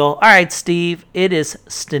 all right, Steve, it is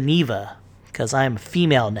Steneva because I'm a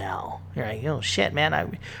female now. You're like, oh shit, man, I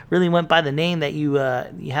really went by the name that you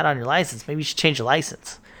had on your license. Maybe you should change the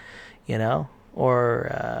license,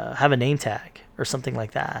 or have a name tag or something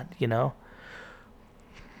like that,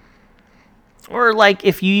 Or like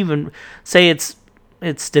if you even say it's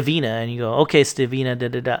Stevina and you go, okay,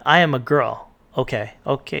 Stevina, I am a girl. Okay,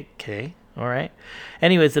 all right.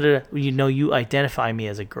 Anyways, you identify me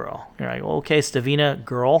as a girl. You're like, okay, Stevina,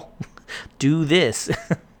 girl, do this.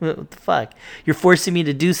 What the fuck? You're forcing me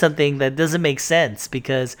to do something that doesn't make sense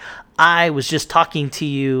because I was just talking to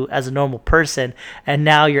you as a normal person, and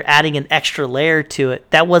now you're adding an extra layer to it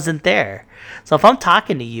that wasn't there. So if I'm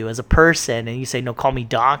talking to you as a person and you say, no, call me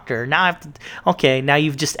doctor, now I have to, okay, now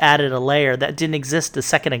you've just added a layer that didn't exist a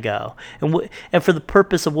second ago. And for the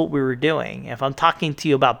purpose of what we were doing, if I'm talking to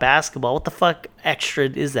you about basketball, what the fuck extra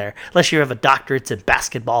is there? Unless you have a doctorate in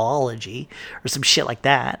basketballology or some shit like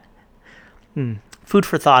that. Food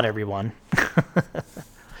for thought, everyone.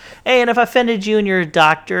 Hey, and if I offended you and you're a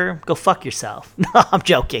doctor, go fuck yourself. No, I'm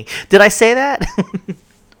joking. Did I say that?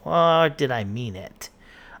 Or did I mean it?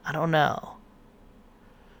 I don't know.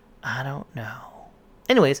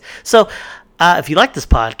 Anyways, so if you like this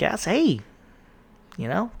podcast, hey,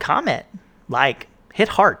 comment, hit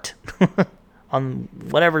heart on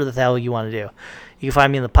whatever the hell you want to do. You can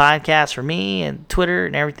find me in the podcast for me and Twitter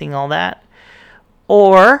and everything, all that.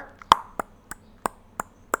 Or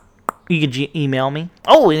you can email me.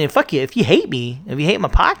 Oh, and fuck you. If you hate me, if you hate my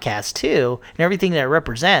podcast too, and everything that it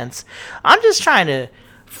represents, I'm just trying to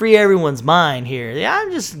free everyone's mind here. Yeah,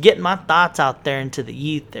 I'm just getting my thoughts out there into the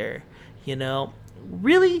ether.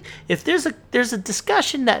 Really, if there's a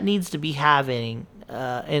discussion that needs to be having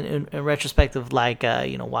in retrospective,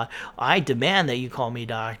 why I demand that you call me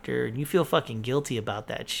doctor, and you feel fucking guilty about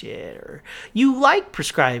that shit, or you like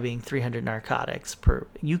prescribing 300 narcotics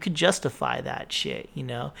you could justify that shit, you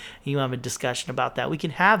have a discussion about that. We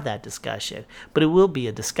can have that discussion, but it will be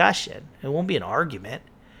a discussion. It won't be an argument.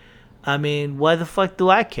 I mean, why the fuck do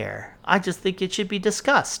I care? I just think it should be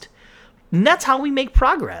discussed. And that's how we make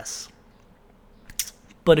progress.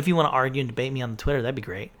 But if you want to argue and debate me on Twitter, that'd be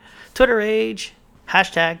great. Twitter Rage.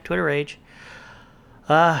 Hashtag Twitter Rage.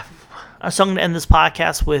 I'm going to end this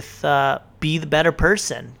podcast with be the better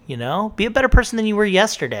person, Be a better person than you were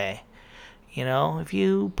yesterday. You know, if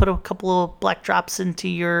you put a couple of black drops into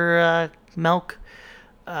your milk,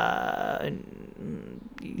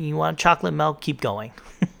 you want chocolate milk, keep going.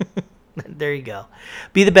 There you go.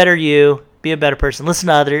 Be the better you. Be a better person. Listen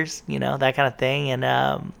to others, that kind of thing.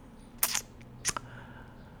 And,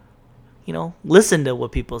 listen to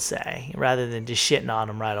what people say rather than just shitting on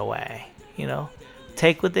them right away.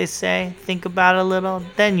 Take what they say, think about it a little,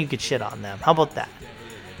 then you could shit on them. How about that?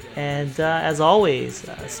 And as always,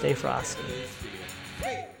 stay frosty.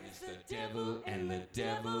 It's the devil, and the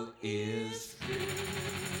devil is free.